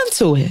on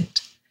to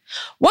it?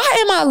 Why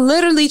am I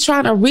literally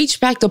trying to reach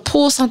back to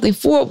pull something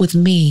forward with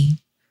me?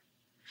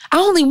 I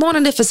only want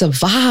it if it's a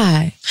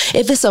vibe,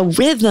 if it's a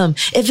rhythm,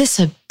 if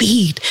it's a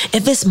beat,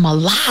 if it's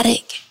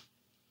melodic.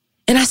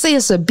 And I say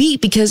it's a beat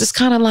because it's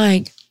kind of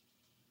like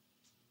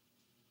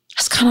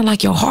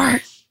your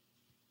heart.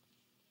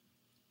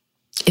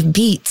 It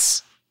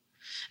beats.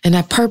 And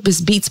that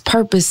purpose beats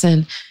purpose.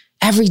 And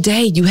every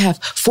day you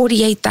have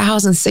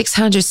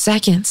 48,600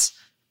 seconds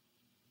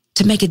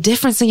to make a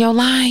difference in your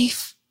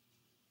life.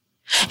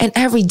 And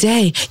every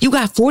day you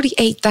got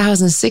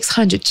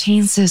 48,600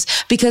 chances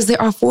because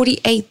there are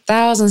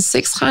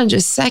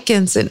 48,600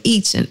 seconds in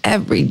each and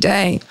every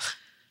day.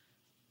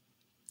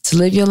 To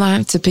live your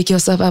life, to pick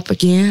yourself up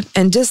again.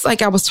 And just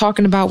like I was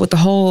talking about with the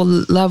whole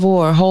level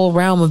or whole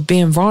realm of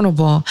being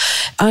vulnerable,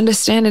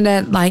 understanding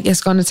that like it's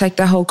going to take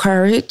that whole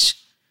courage.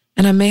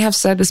 And I may have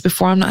said this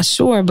before, I'm not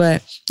sure,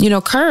 but you know,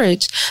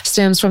 courage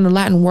stems from the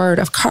Latin word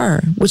of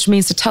cur, which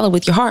means to tell it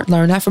with your heart.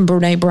 Learn that from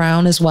Brene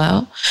Brown as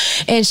well.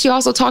 And she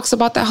also talks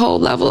about that whole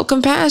level of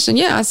compassion.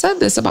 Yeah, I said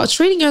this about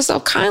treating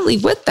yourself kindly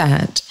with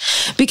that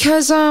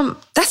because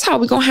that's how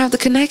we're going to have the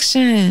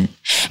connection.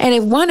 And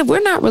if we're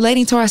not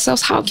relating to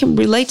ourselves, how can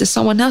we relate to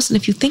someone else? And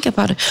if you think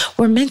about it,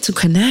 we're meant to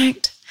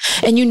connect.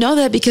 And you know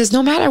that because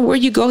no matter where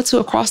you go to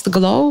across the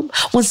globe,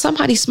 when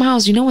somebody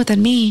smiles, you know what that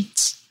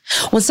means.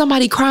 When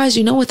somebody cries,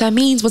 you know what that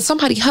means. When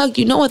somebody hugs,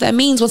 you know what that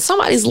means. When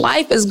somebody's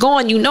life is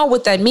gone, you know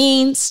what that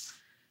means.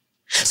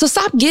 So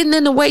stop getting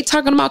in the way,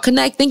 talking about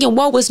connect, thinking,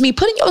 woe is me,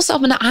 putting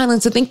yourself in the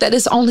island to think that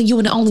it's only you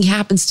and it only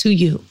happens to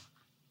you.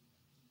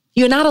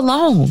 You're not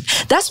alone.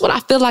 That's what I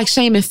feel like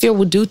shame and fear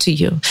will do to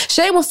you.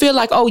 Shame will feel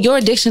like, oh, your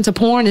addiction to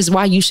porn is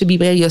why you should be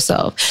by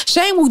yourself.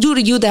 Shame will do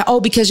to you that, oh,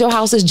 because your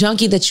house is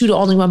junky, that you're the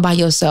only one by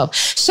yourself.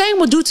 Shame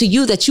will do to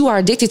you that you are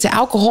addicted to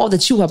alcohol,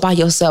 that you are by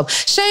yourself.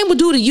 Shame will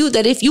do to you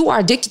that if you are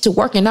addicted to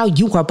working out,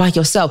 you are by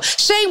yourself.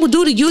 Shame will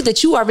do to you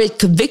that you are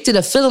convicted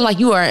of feeling like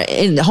you are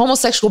in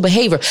homosexual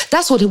behavior.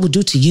 That's what it will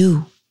do to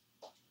you.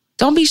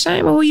 Don't be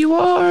ashamed of who you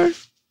are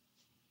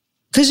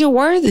because you're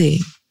worthy.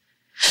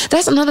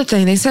 That's another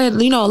thing. They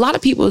said, you know, a lot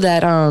of people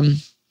that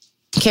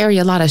carry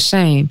a lot of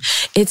shame,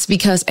 it's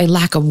because a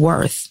lack of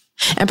worth.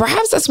 And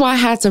perhaps that's why I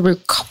had to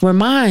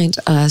remind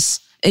us,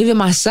 even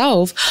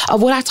myself,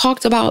 of what I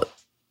talked about,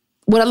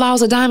 what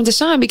allows a diamond to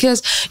shine.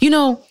 Because, you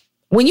know,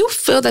 when you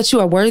feel that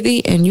you are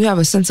worthy and you have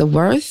a sense of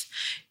worth,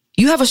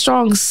 you have a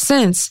strong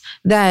sense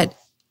that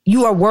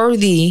you are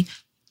worthy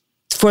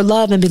for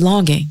love and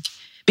belonging.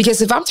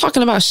 Because if I'm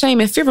talking about shame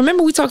and fear,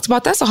 remember we talked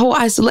about that's a whole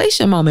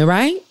isolation moment,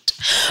 right?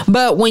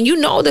 But when you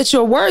know that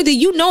you're worthy,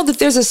 you know that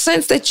there's a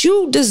sense that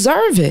you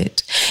deserve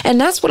it. And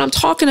that's what I'm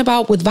talking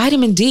about with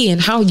vitamin D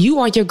and how you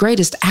are your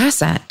greatest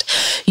asset.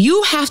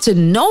 You have to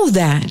know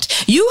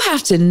that. You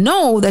have to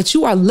know that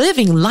you are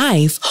living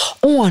life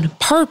on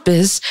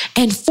purpose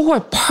and for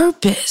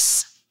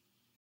purpose.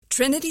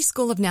 Trinity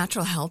School of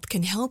Natural Health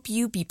can help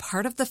you be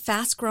part of the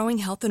fast-growing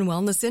health and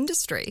wellness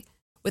industry.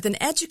 With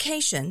an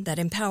education that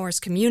empowers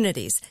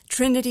communities,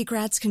 Trinity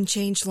grads can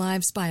change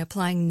lives by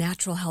applying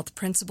natural health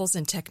principles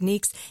and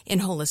techniques in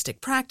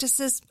holistic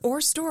practices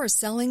or stores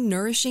selling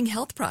nourishing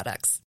health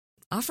products.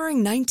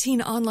 Offering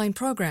 19 online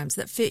programs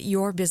that fit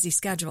your busy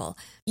schedule,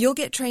 you'll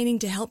get training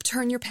to help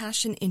turn your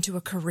passion into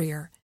a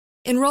career.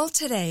 Enroll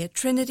today at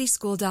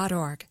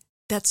trinityschool.org.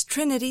 That's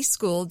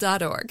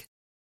trinityschool.org.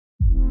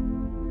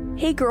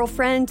 Hey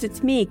girlfriends,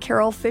 it's me,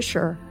 Carol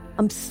Fisher.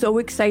 I'm so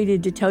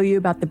excited to tell you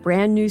about the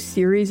brand new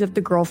series of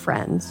The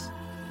Girlfriends.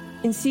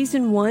 In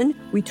season 1,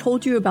 we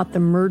told you about the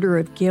murder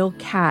of Gail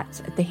Katz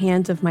at the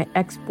hands of my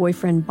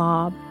ex-boyfriend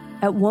Bob.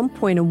 At one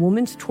point, a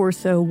woman's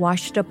torso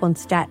washed up on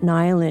Staten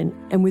Island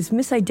and was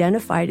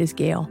misidentified as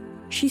Gail.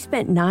 She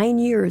spent 9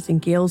 years in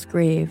Gail's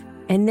grave,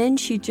 and then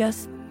she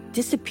just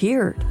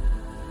disappeared.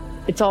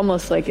 It's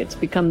almost like it's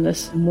become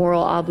this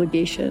moral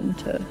obligation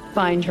to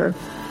find her.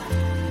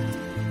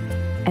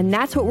 And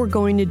that's what we're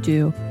going to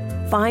do.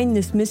 Find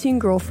this missing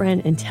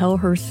girlfriend and tell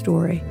her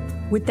story.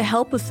 With the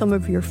help of some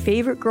of your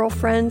favorite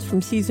girlfriends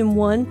from season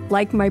 1,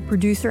 like my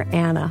producer,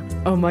 Anna.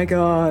 Oh my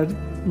God.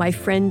 My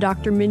friend,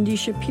 Dr. Mindy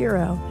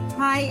Shapiro.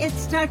 Hi,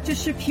 it's Dr.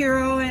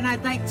 Shapiro, and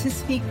I'd like to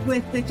speak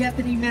with the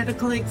Deputy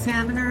Medical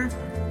Examiner.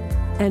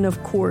 And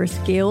of course,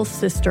 Gail's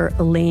sister,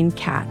 Elaine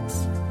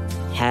Katz.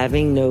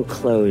 Having no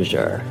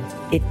closure,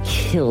 it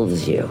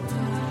kills you.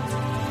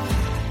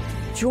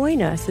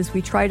 Join us as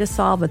we try to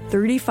solve a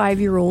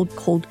 35-year-old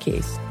cold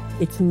case.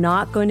 It's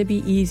not going to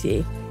be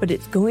easy, but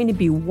it's going to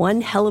be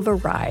one hell of a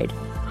ride.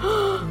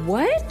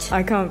 What?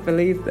 I can't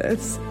believe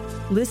this.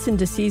 Listen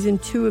to season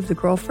 2 of The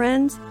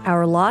Girlfriends,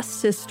 Our Lost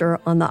Sister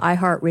on the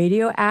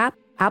iHeartRadio app,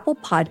 Apple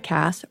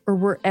Podcasts, or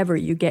wherever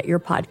you get your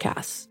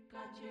podcasts.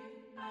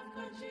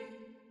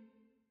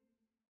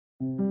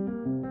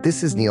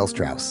 This is Neil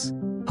Strauss,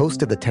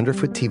 host of the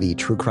Tenderfoot TV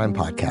True Crime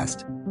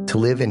Podcast, To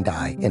Live and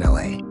Die in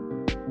LA.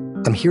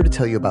 I'm here to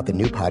tell you about the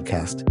new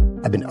podcast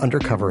I've been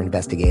undercover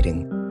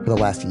investigating for the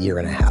last year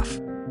and a half.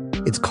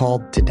 It's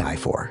called To Die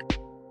For.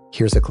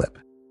 Here's a clip.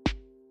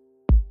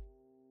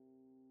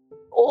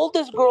 All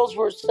these girls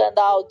were sent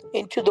out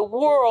into the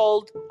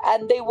world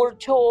and they were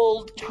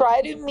told,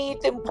 try to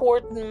meet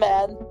important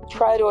men,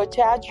 try to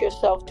attach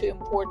yourself to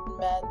important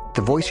men.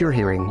 The voice you're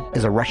hearing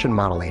is a Russian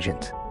model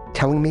agent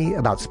telling me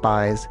about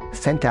spies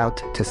sent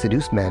out to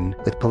seduce men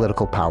with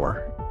political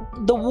power.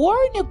 The war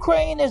in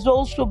Ukraine is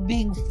also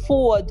being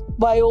fought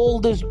by all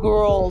these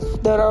girls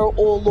that are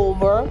all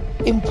over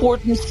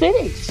important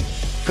cities.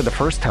 For the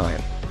first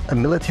time, a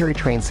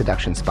military-trained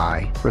seduction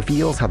spy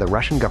reveals how the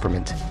Russian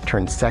government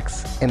turned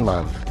sex and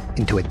love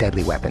into a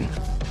deadly weapon.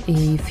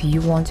 If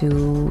you want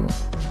to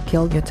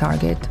kill your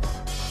target,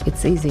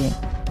 it's easy.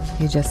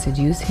 You just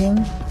seduce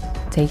him,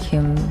 take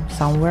him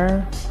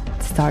somewhere,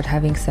 start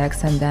having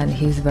sex, and then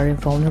he's very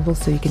vulnerable,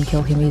 so you can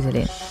kill him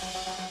easily.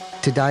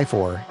 To Die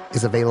For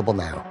is available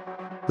now.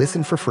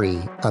 Listen for free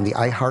on the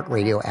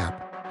iHeartRadio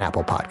app,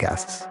 Apple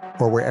Podcasts,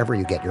 or wherever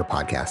you get your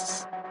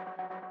podcasts.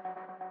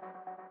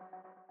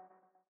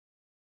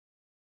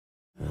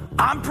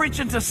 I'm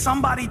preaching to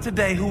somebody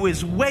today who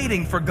is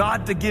waiting for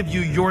God to give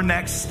you your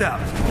next step.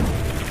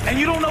 And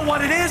you don't know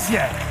what it is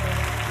yet.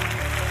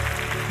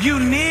 You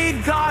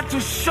need God to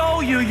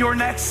show you your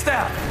next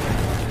step.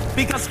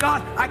 Because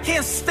God, I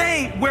can't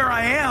stay where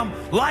I am,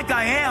 like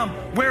I am,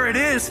 where it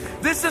is.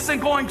 This isn't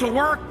going to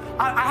work.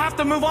 I have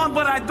to move on,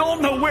 but I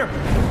don't know where.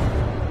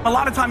 A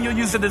lot of time you'll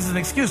use it as an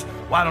excuse.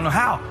 Well, I don't know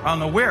how. I don't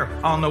know where.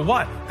 I don't know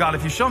what. God,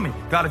 if you show me.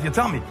 God, if you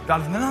tell me. God,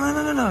 if...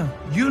 No.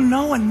 You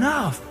know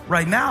enough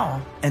right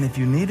now. And if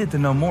you needed to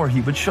know more,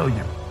 he would show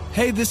you.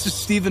 Hey, this is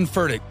Stephen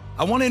Furtick.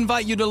 I want to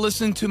invite you to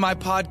listen to my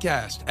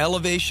podcast,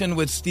 Elevation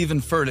with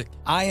Stephen Furtick.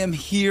 I am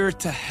here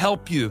to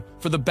help you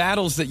for the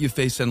battles that you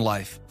face in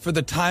life, for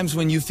the times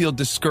when you feel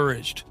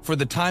discouraged, for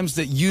the times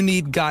that you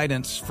need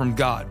guidance from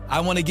God. I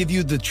want to give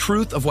you the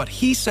truth of what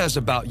he says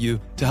about you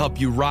to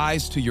help you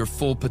rise to your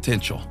full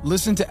potential.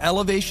 Listen to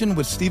Elevation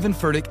with Stephen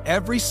Furtick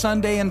every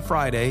Sunday and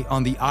Friday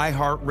on the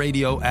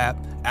iHeartRadio app,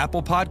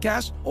 Apple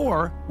Podcasts,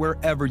 or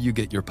wherever you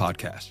get your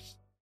podcasts.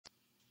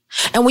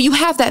 And when you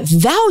have that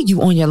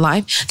value on your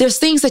life, there's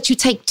things that you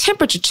take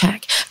temperature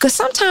check. Because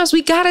sometimes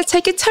we got to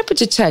take a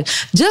temperature check.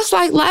 Just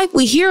like life,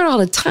 we hear it all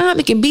the time.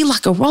 It can be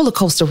like a roller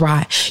coaster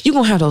ride. You're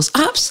going to have those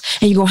ups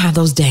and you're going to have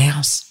those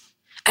downs.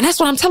 And that's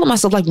what I'm telling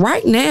myself. Like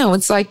right now,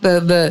 it's like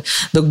the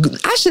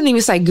I shouldn't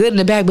even say good and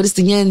the bad, but it's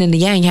the yin and the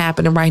yang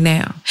happening right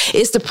now.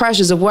 It's the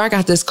pressures of where I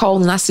got this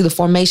cold and I see the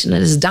formation of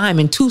this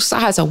diamond. Two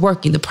sides are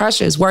working. The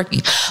pressure is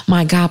working.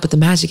 My God, but the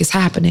magic is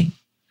happening.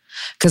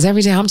 Because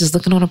every day I'm just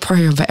looking on a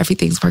prayer, but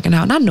everything's working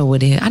out. And I know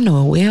it is. I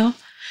know it will.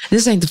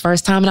 This ain't the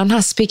first time, and I'm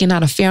not speaking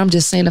out of fear. I'm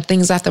just saying the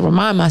things I have to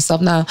remind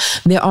myself. Now,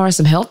 there are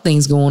some health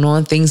things going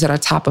on, things that are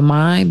top of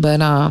mind,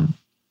 but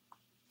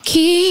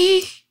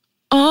keep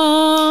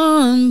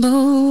on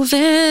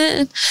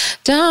moving.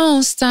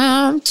 Don't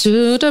stop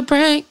to the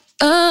break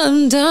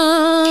of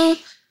dawn.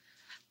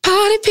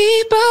 Party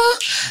people.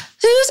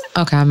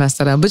 Okay, I messed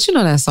it up, but you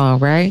know that song,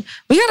 right?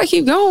 We gotta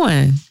keep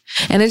going.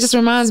 And it just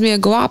reminds me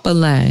of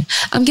Guapale.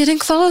 I'm getting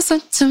closer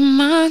to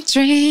my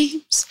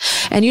dreams.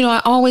 And you know,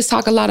 I always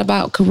talk a lot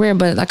about career,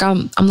 but like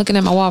I'm looking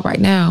at my wall right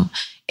now.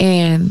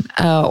 And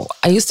I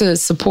used to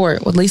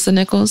support with Lisa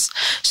Nichols.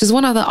 She's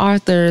one of the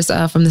authors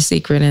from The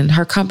Secret, and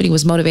her company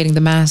was motivating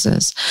the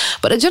masses.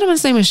 But a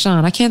gentleman's name is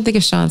Sean. I can't think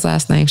of Sean's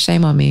last name.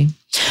 Shame on me.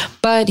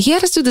 But he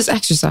had us do this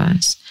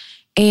exercise,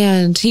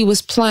 and he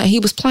was playing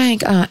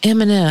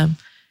Eminem.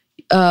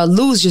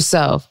 Lose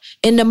yourself.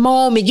 In the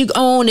moment, you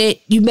own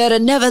it. You better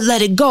never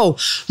let it go.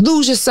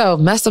 Lose yourself.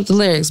 Messed up the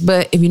lyrics.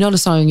 But if you know the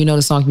song, you know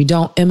the song. If you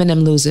don't,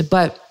 Eminem lose it.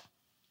 But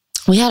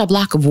we had a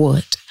block of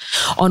wood.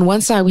 On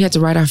one side, we had to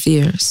write our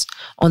fears.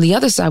 On the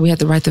other side, we had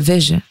to write the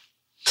vision.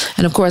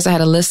 And of course, I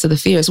had a list of the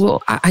fears.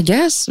 Well, I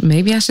guess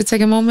maybe I should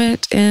take a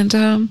moment and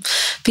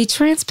be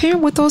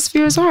transparent what those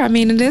fears are. I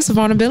mean, it is a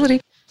vulnerability.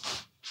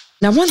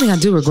 Now, one thing I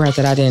do regret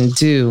that I didn't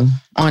do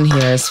on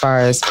here as far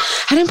as,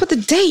 I didn't put the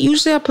date.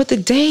 Usually I put the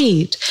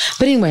date.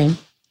 But anyway,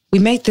 we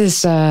made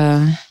this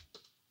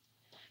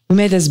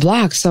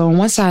block. So on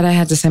one side, I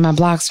had to say my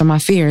blocks are my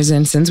fears.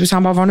 And since we're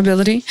talking about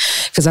vulnerability,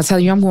 because I tell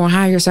you I'm going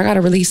higher, so I got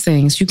to release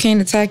things. You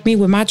can't attack me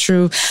with my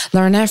truth.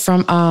 Learn that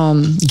from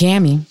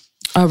Gammy.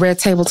 Red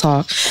Table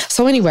Talk.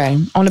 So anyway,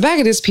 on the back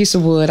of this piece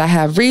of wood, I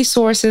have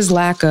resources,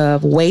 lack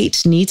of,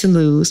 weight, need to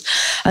lose,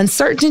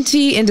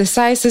 uncertainty,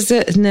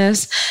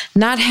 indecisiveness,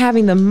 not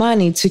having the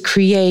money to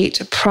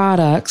create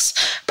products,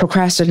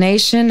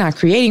 procrastination, not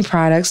creating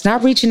products,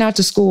 not reaching out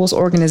to schools,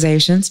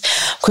 organizations,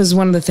 because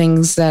one of the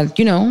things that,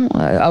 you know,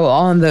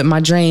 on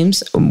my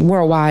dreams,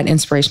 worldwide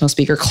inspirational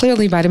speaker,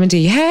 clearly vitamin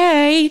D.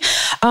 Hey,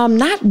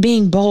 not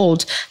being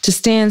bold to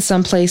stand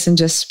someplace and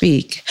just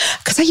speak.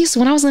 Because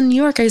when I was in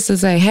New York, I used to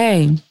say,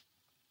 hey,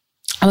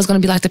 I was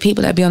going to be like the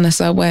people that be on the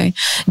subway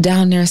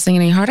down there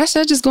singing ain't hard. I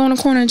should just go in the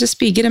corner and just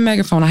speak, get a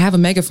megaphone. I have a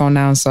megaphone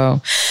now,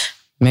 so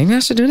maybe I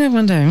should do that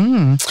one day.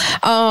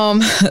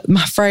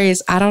 My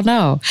phrase, I don't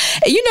know.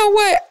 And you know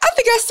what? I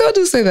think I still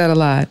do say that a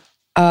lot.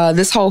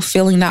 This whole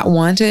feeling not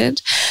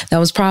wanted, that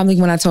was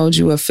probably when I told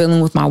you of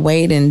feeling with my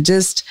weight and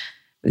just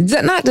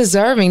not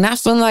deserving, not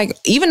feeling like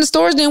even the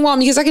stores didn't want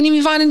me because I couldn't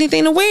even find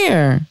anything to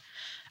wear.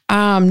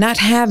 Not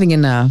having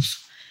enough.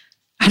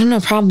 I don't know,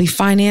 probably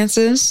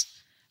finances.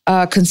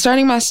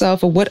 Concerning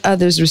myself or what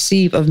others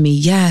receive of me.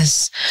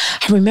 Yes.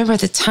 I remember at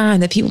the time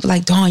that people were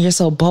like, Dawn, you're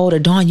so bold, or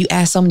Dawn, you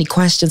ask so many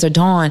questions, or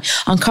Dawn,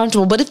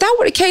 uncomfortable. But if that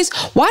were the case,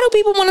 why do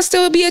people want to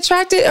still be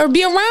attracted or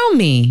be around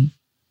me?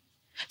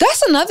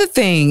 That's another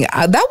thing.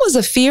 That was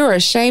a fear or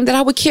a shame that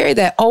I would carry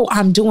that, oh,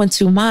 I'm doing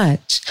too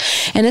much.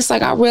 And it's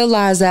like, I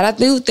realize that I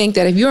do think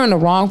that if you're in the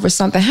wrong for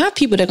something, have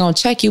people that are going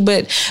to check you,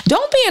 but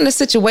don't be in a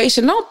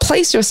situation, don't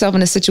place yourself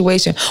in a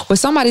situation where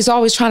somebody's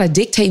always trying to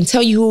dictate and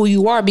tell you who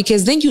you are,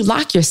 because then you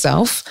lock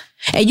yourself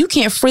and you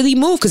can't freely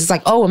move because it's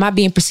like, oh, am I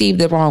being perceived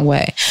the wrong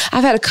way?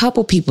 I've had a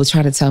couple people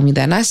try to tell me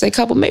that. And I say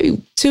couple,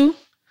 maybe two.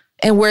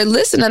 And we're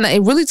listening.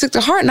 It really took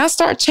to heart. And I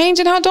start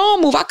changing how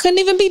Dawn move. I couldn't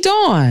even be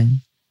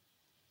Dawn.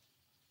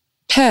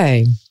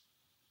 Hey.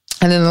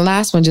 And then the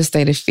last one just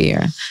stated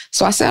fear.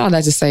 So I said all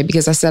that to say,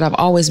 because I said I've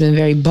always been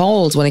very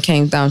bold when it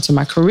came down to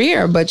my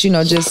career, but, you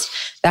know, just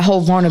that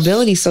whole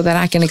vulnerability so that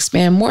I can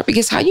expand more,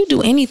 because how you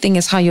do anything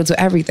is how you'll do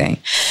everything.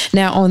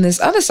 Now, on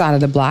this other side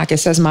of the block, it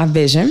says my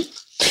vision.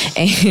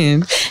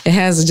 And it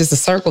has just a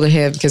circle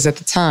ahead because at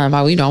the time,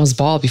 I was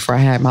bald before I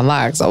had my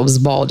locks. I was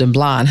bald and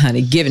blonde,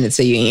 honey, giving it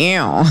to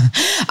you.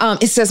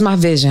 It says my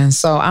vision.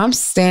 So I'm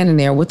standing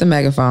there with the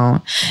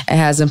megaphone. It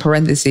has in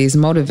parentheses,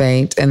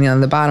 motivate. And then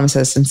on the bottom it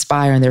says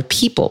inspire, and they're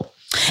people.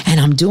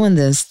 And I'm doing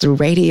this through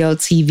radio,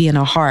 TV, and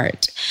a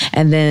heart.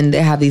 And then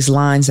they have these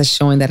lines that's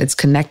showing that it's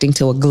connecting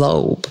to a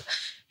globe.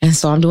 And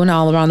so I'm doing it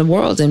all around the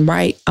world, and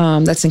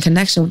that's in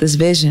connection with this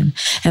vision.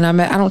 And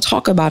I don't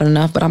talk about it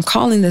enough, but I'm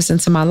calling this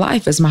into my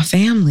life as my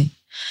family.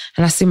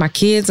 And I see my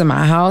kids in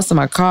my house and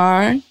my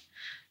car.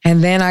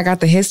 And then I got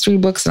the history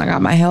books and I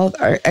got my health,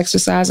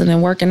 exercising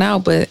and working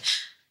out. But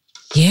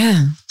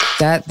yeah,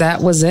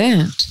 that was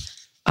it.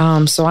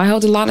 So I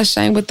held a lot of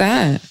shame with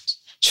that.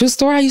 True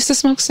story, I used to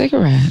smoke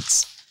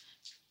cigarettes.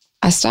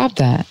 I stopped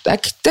that.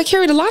 That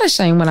carried a lot of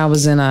shame when I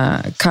was in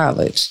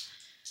college.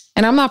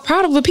 And I'm not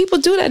proud of it, but people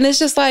do that. And it's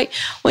just like,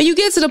 when you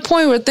get to the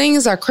point where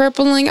things are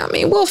crippling, I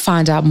mean, we'll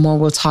find out more.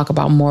 We'll talk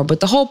about more. But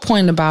the whole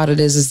point about it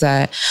is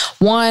that,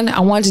 one,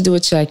 I wanted to do a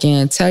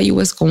check-in, tell you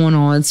what's going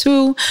on.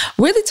 Two,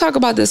 really talk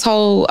about this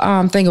whole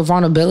thing of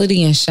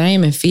vulnerability and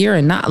shame and fear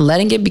and not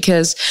letting it,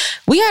 because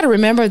we got to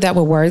remember that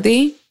we're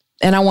worthy.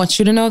 And I want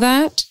you to know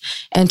that,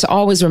 and to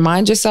always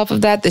remind yourself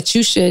of that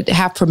you should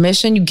have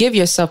permission. You give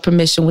yourself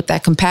permission with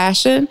that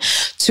compassion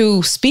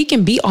to speak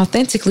and be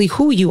authentically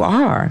who you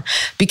are.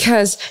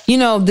 Because,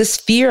 this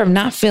fear of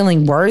not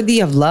feeling worthy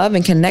of love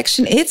and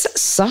connection, it's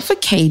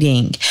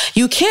suffocating.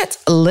 You can't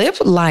live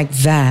like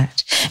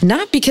that.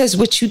 Not because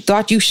what you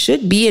thought you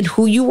should be and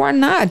who you are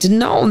not.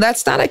 No,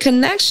 that's not a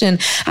connection.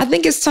 I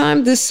think it's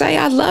time to say,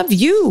 I love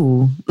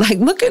you. Like,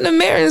 look in the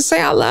mirror and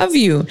say, I love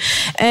you.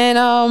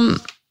 And,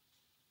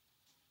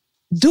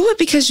 do it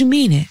because you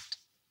mean it.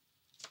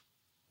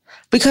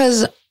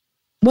 Because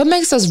what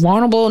makes us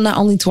vulnerable, not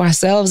only to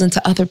ourselves and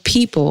to other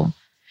people,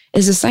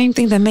 is the same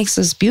thing that makes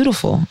us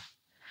beautiful.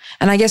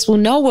 And I guess we'll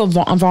know we're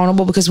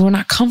vulnerable because we're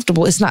not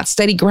comfortable. It's not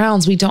steady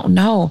grounds. We don't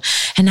know.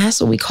 And that's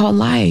what we call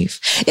life.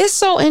 It's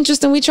so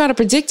interesting. We try to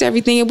predict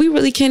everything and we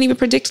really can't even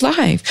predict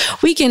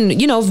life. We can,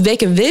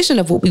 make a vision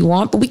of what we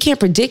want, but we can't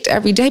predict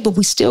every day, but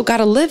we still got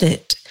to live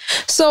it.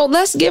 So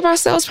let's give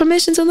ourselves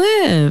permission to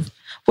live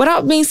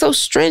without being so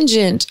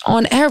stringent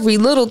on every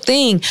little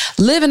thing,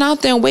 living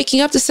out there and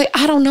waking up to say,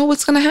 I don't know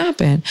what's going to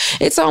happen.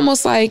 It's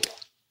almost like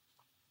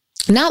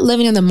not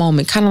living in the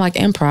moment, kind of like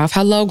improv.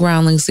 Hello,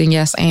 groundlings, and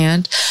yes,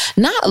 and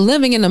not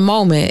living in the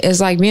moment is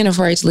like being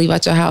afraid to leave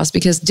out your house,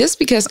 because just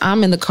because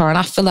I'm in the car and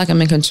I feel like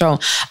I'm in control,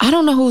 I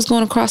don't know who's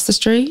going across the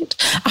street.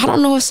 I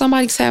don't know if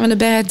somebody's having a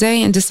bad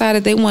day and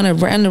decided they want to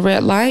run the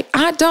red light.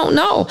 I don't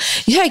know.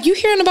 Heck, you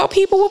hearing about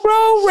people with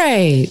road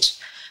rage.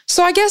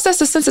 So I guess that's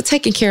the sense of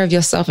taking care of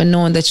yourself and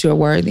knowing that you're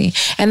worthy.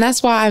 And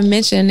that's why I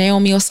mentioned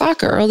Naomi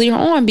Osaka earlier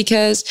on,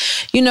 because,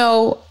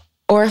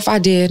 or if I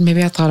did,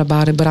 maybe I thought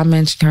about it, but I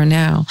mentioned her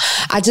now.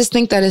 I just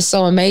think that is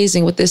so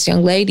amazing with this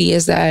young lady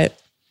is that,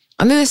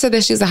 and then they said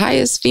that she's the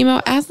highest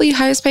female athlete,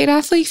 highest paid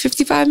athlete,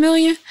 55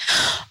 million.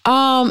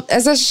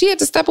 As that she had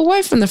to step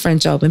away from the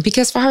French Open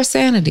because for her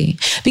sanity,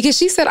 because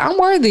she said, I'm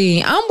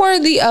worthy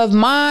of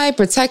my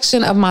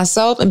protection of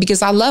myself. And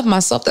because I love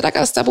myself, that I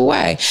got to step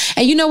away.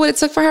 And you know what it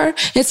took for her?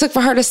 It took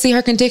for her to see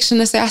her conviction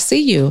and say, I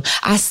see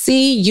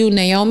you,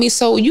 Naomi.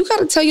 So you got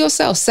to tell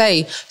yourself,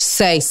 say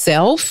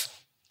self,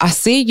 I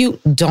see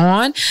you.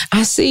 Dawn,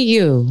 I see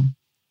you.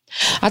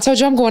 I told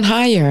you I'm going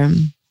higher.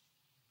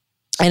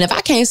 And if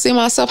I can't see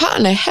myself, how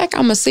in the heck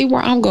I'm going to see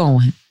where I'm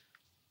going?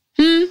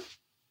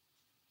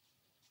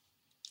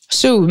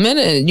 Shoot,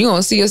 minute, you're going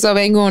to see yourself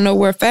ain't going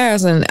nowhere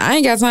fast. And I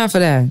ain't got time for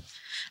that.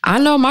 I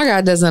know my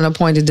God doesn't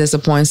appoint to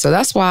disappoint. So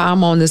that's why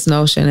I'm on this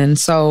notion. And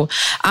so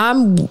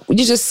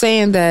you're just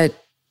saying that,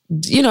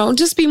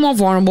 just be more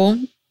vulnerable.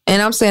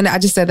 And I'm saying that I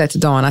just said that to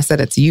Dawn. I said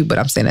that to you, but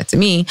I'm saying that to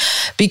me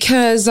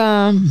because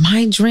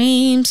my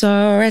dreams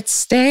are at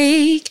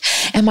stake,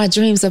 and my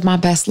dreams of my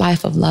best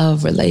life of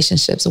love,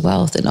 relationships,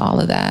 wealth, and all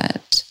of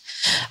that.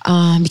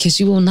 Because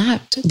you will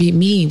not be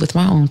me with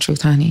my own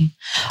truth, honey.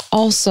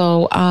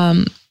 Also,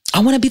 I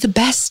want to be the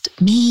best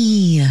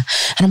me, and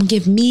I'm going to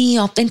give me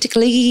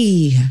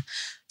authentically.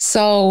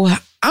 So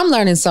I'm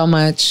learning so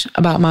much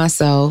about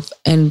myself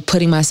and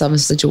putting myself in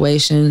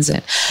situations.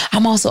 And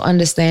I'm also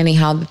understanding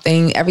how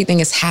everything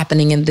is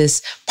happening in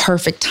this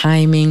perfect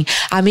timing.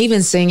 I'm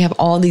even seeing have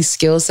all these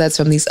skill sets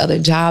from these other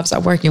jobs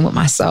I'm working with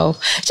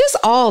myself. Just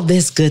all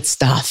this good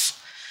stuff.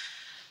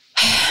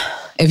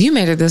 If you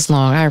made it this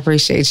long, I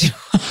appreciate you.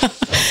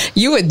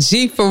 You a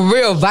G for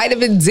real.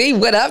 Vitamin D.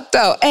 What up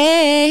though?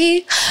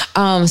 Hey.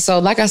 So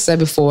like I said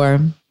before,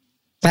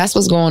 that's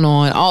what's going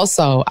on.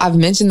 Also, I've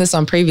mentioned this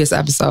on previous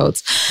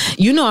episodes.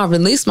 I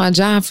released my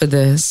job for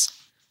this.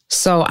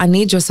 So I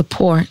need your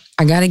support.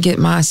 I got to get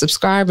my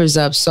subscribers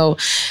up. So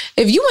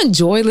if you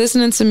enjoy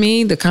listening to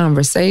me, the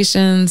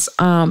conversations,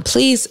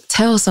 please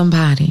tell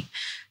somebody.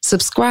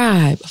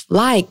 Subscribe,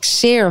 like,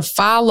 share,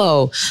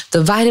 follow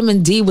the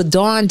Vitamin D with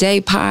Dawn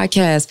Day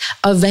podcast,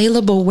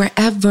 available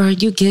wherever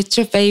you get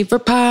your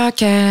favorite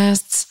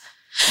podcasts.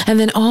 And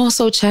then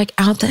also check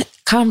out the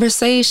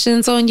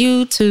conversations on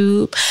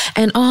YouTube.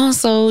 And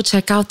also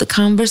check out the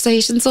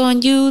conversations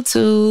on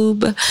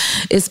YouTube.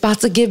 It's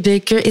about to get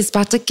bigger. It's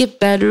about to get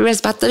better.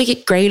 It's about to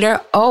get greater.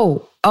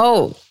 Oh,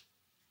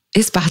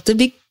 it's about to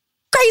be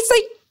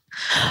crazy.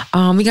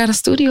 We got a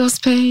studio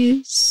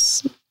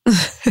space.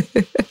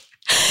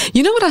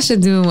 You know what I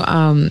should do?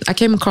 I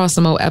came across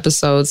some old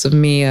episodes of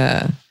me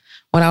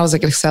when I was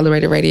like at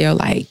Accelerated Radio,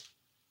 like,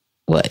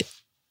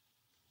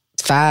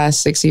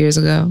 5-6 years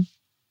ago?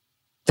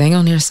 Dang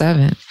on near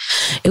 7.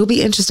 It would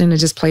be interesting to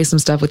just play some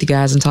stuff with you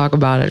guys and talk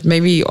about it.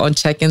 Maybe on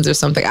check-ins or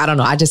something. I don't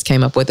know. I just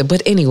came up with it.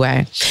 But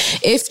anyway,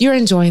 if you're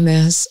enjoying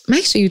this,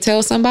 make sure you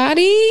tell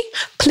somebody,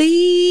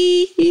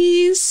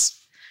 please.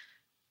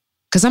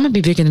 Because I'm going to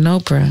be bigger than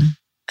Oprah.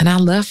 And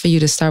I'd love for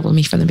you to start with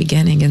me from the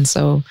beginning. And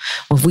so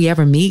if we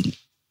ever meet,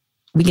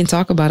 we can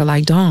talk about it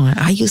like, Dawn,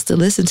 I used to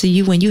listen to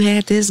you when you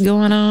had this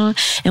going on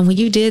and when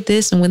you did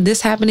this and when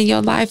this happened in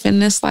your life,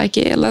 and it's like,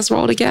 yeah, let's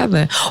roll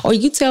together. Or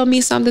you tell me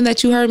something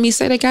that you heard me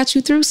say that got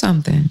you through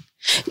something.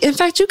 In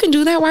fact, you can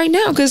do that right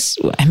now because,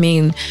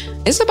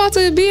 it's about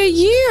to be a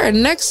year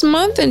next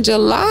month in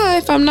July,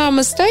 if I'm not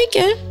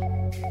mistaken.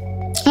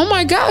 Oh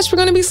my gosh, we're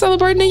going to be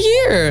celebrating a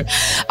year.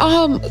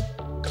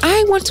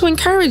 I want to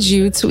encourage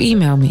you to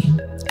email me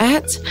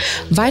at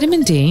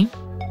vitamin D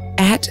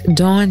at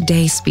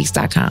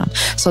dawndayspeaks.com.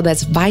 So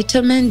that's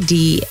vitamin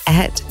D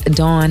at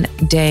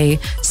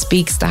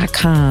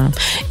dawndayspeaks.com.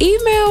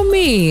 Email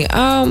me,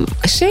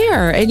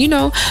 share. And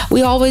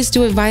we always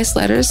do advice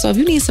letters. So if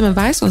you need some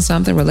advice on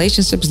something,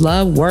 relationships,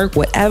 love, work,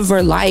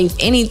 whatever, life,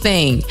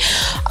 anything,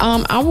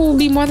 I will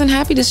be more than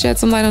happy to shed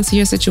some light onto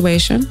your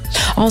situation.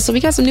 Also, we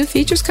got some new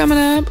features coming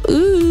up.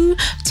 Ooh,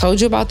 told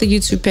you about the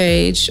YouTube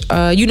page.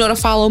 To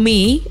follow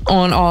me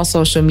on all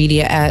social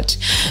media at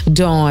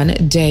Dawn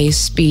Day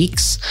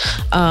Speaks.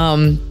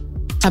 I'm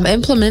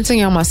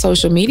implementing on my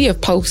social media,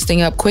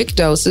 posting up quick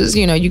doses.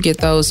 You get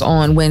those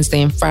on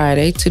Wednesday and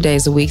Friday, 2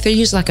 days a week. They're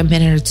usually like a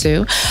minute or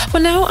two.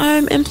 But now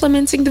I'm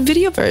implementing the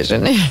video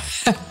version.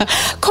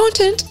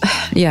 Content.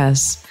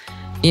 Yes.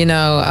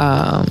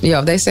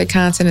 If they say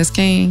content is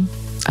king,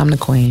 I'm the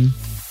queen.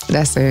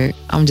 That's it.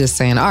 I'm just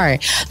saying. All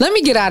right, let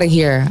me get out of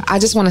here. I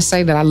just want to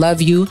say that I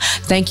love you.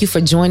 Thank you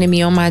for joining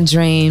me on my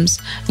dreams.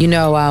 We're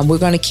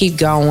going to keep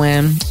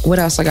going. What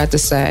else I got to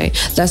say?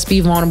 Let's be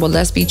vulnerable.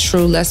 Let's be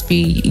true. Let's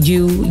be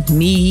you,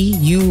 me,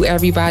 you,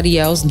 everybody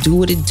else. Do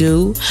what it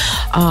do.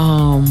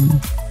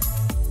 And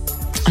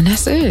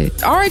that's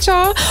it. All right,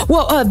 y'all.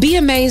 Well, be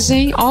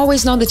amazing.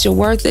 Always know that you're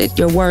worth it.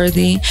 You're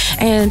worthy.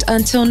 And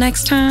until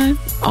next time,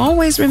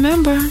 always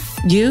remember,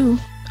 you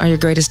are your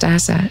greatest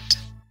asset.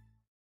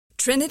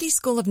 Trinity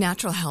School of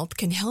Natural Health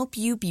can help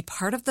you be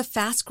part of the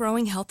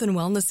fast-growing health and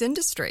wellness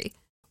industry.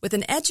 With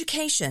an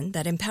education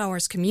that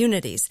empowers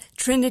communities,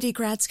 Trinity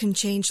grads can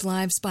change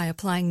lives by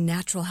applying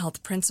natural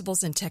health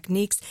principles and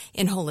techniques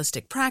in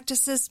holistic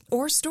practices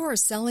or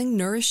stores selling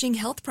nourishing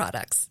health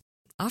products.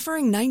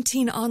 Offering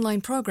 19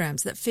 online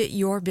programs that fit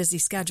your busy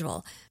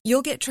schedule,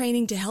 you'll get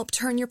training to help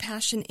turn your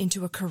passion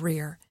into a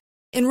career.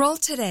 Enroll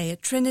today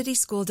at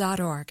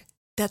trinityschool.org.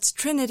 That's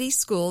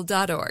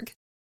trinityschool.org.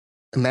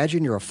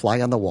 Imagine you're a fly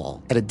on the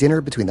wall at a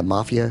dinner between the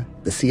mafia,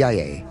 the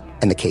CIA,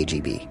 and the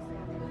KGB.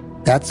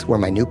 That's where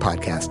my new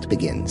podcast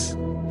begins.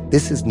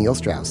 This is Neil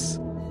Strauss,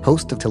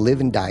 host of To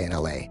Live and Die in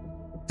LA,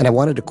 and I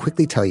wanted to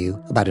quickly tell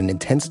you about an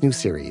intense new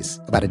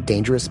series about a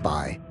dangerous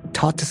spy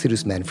taught to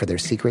seduce men for their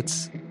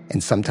secrets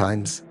and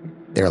sometimes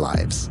their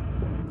lives.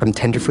 From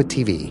Tenderfoot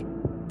TV,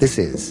 this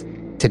is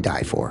To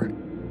Die For.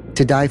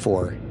 To Die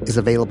For is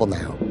available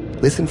now.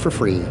 Listen for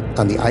free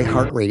on the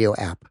iHeartRadio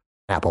app,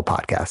 Apple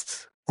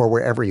Podcasts, or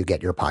wherever you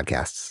get your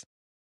podcasts.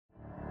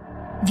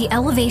 The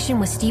Elevation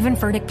with Stephen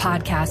Furtick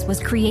podcast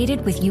was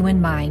created with you in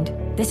mind.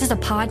 This is a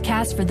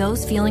podcast for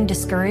those feeling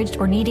discouraged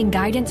or needing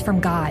guidance from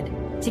God.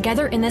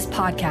 Together in this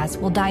podcast,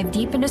 we'll dive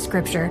deep into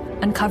Scripture,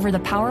 uncover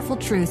the powerful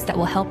truths that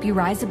will help you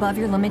rise above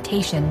your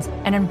limitations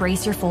and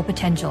embrace your full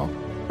potential.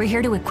 We're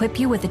here to equip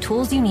you with the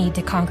tools you need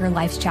to conquer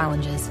life's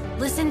challenges.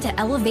 Listen to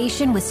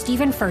Elevation with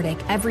Stephen Furtick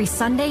every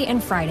Sunday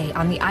and Friday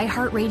on the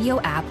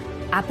iHeartRadio app,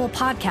 Apple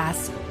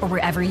Podcasts, or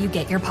wherever you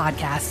get your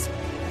podcasts.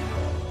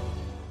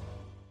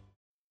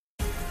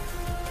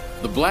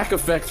 The Black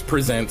Effect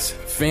presents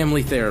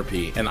Family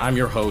Therapy, and I'm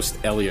your host,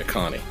 Elia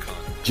Connie.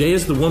 Jay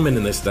is the woman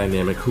in this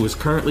dynamic who is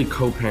currently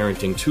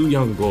co-parenting 2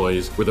 young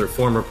boys with her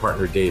former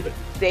partner, David.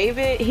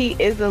 David, he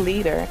is a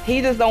leader.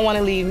 He just don't want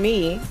to leave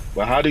me.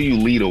 But how do you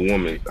lead a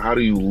woman? How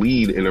do you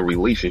lead in a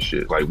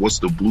relationship? Like, what's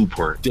the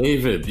blueprint?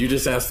 David, you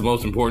just asked the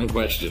most important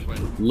question.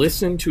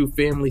 Listen to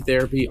Family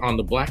Therapy on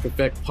the Black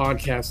Effect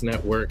Podcast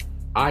Network,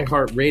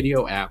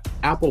 iHeartRadio app,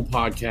 Apple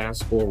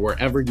Podcasts, or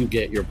wherever you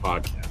get your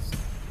podcasts.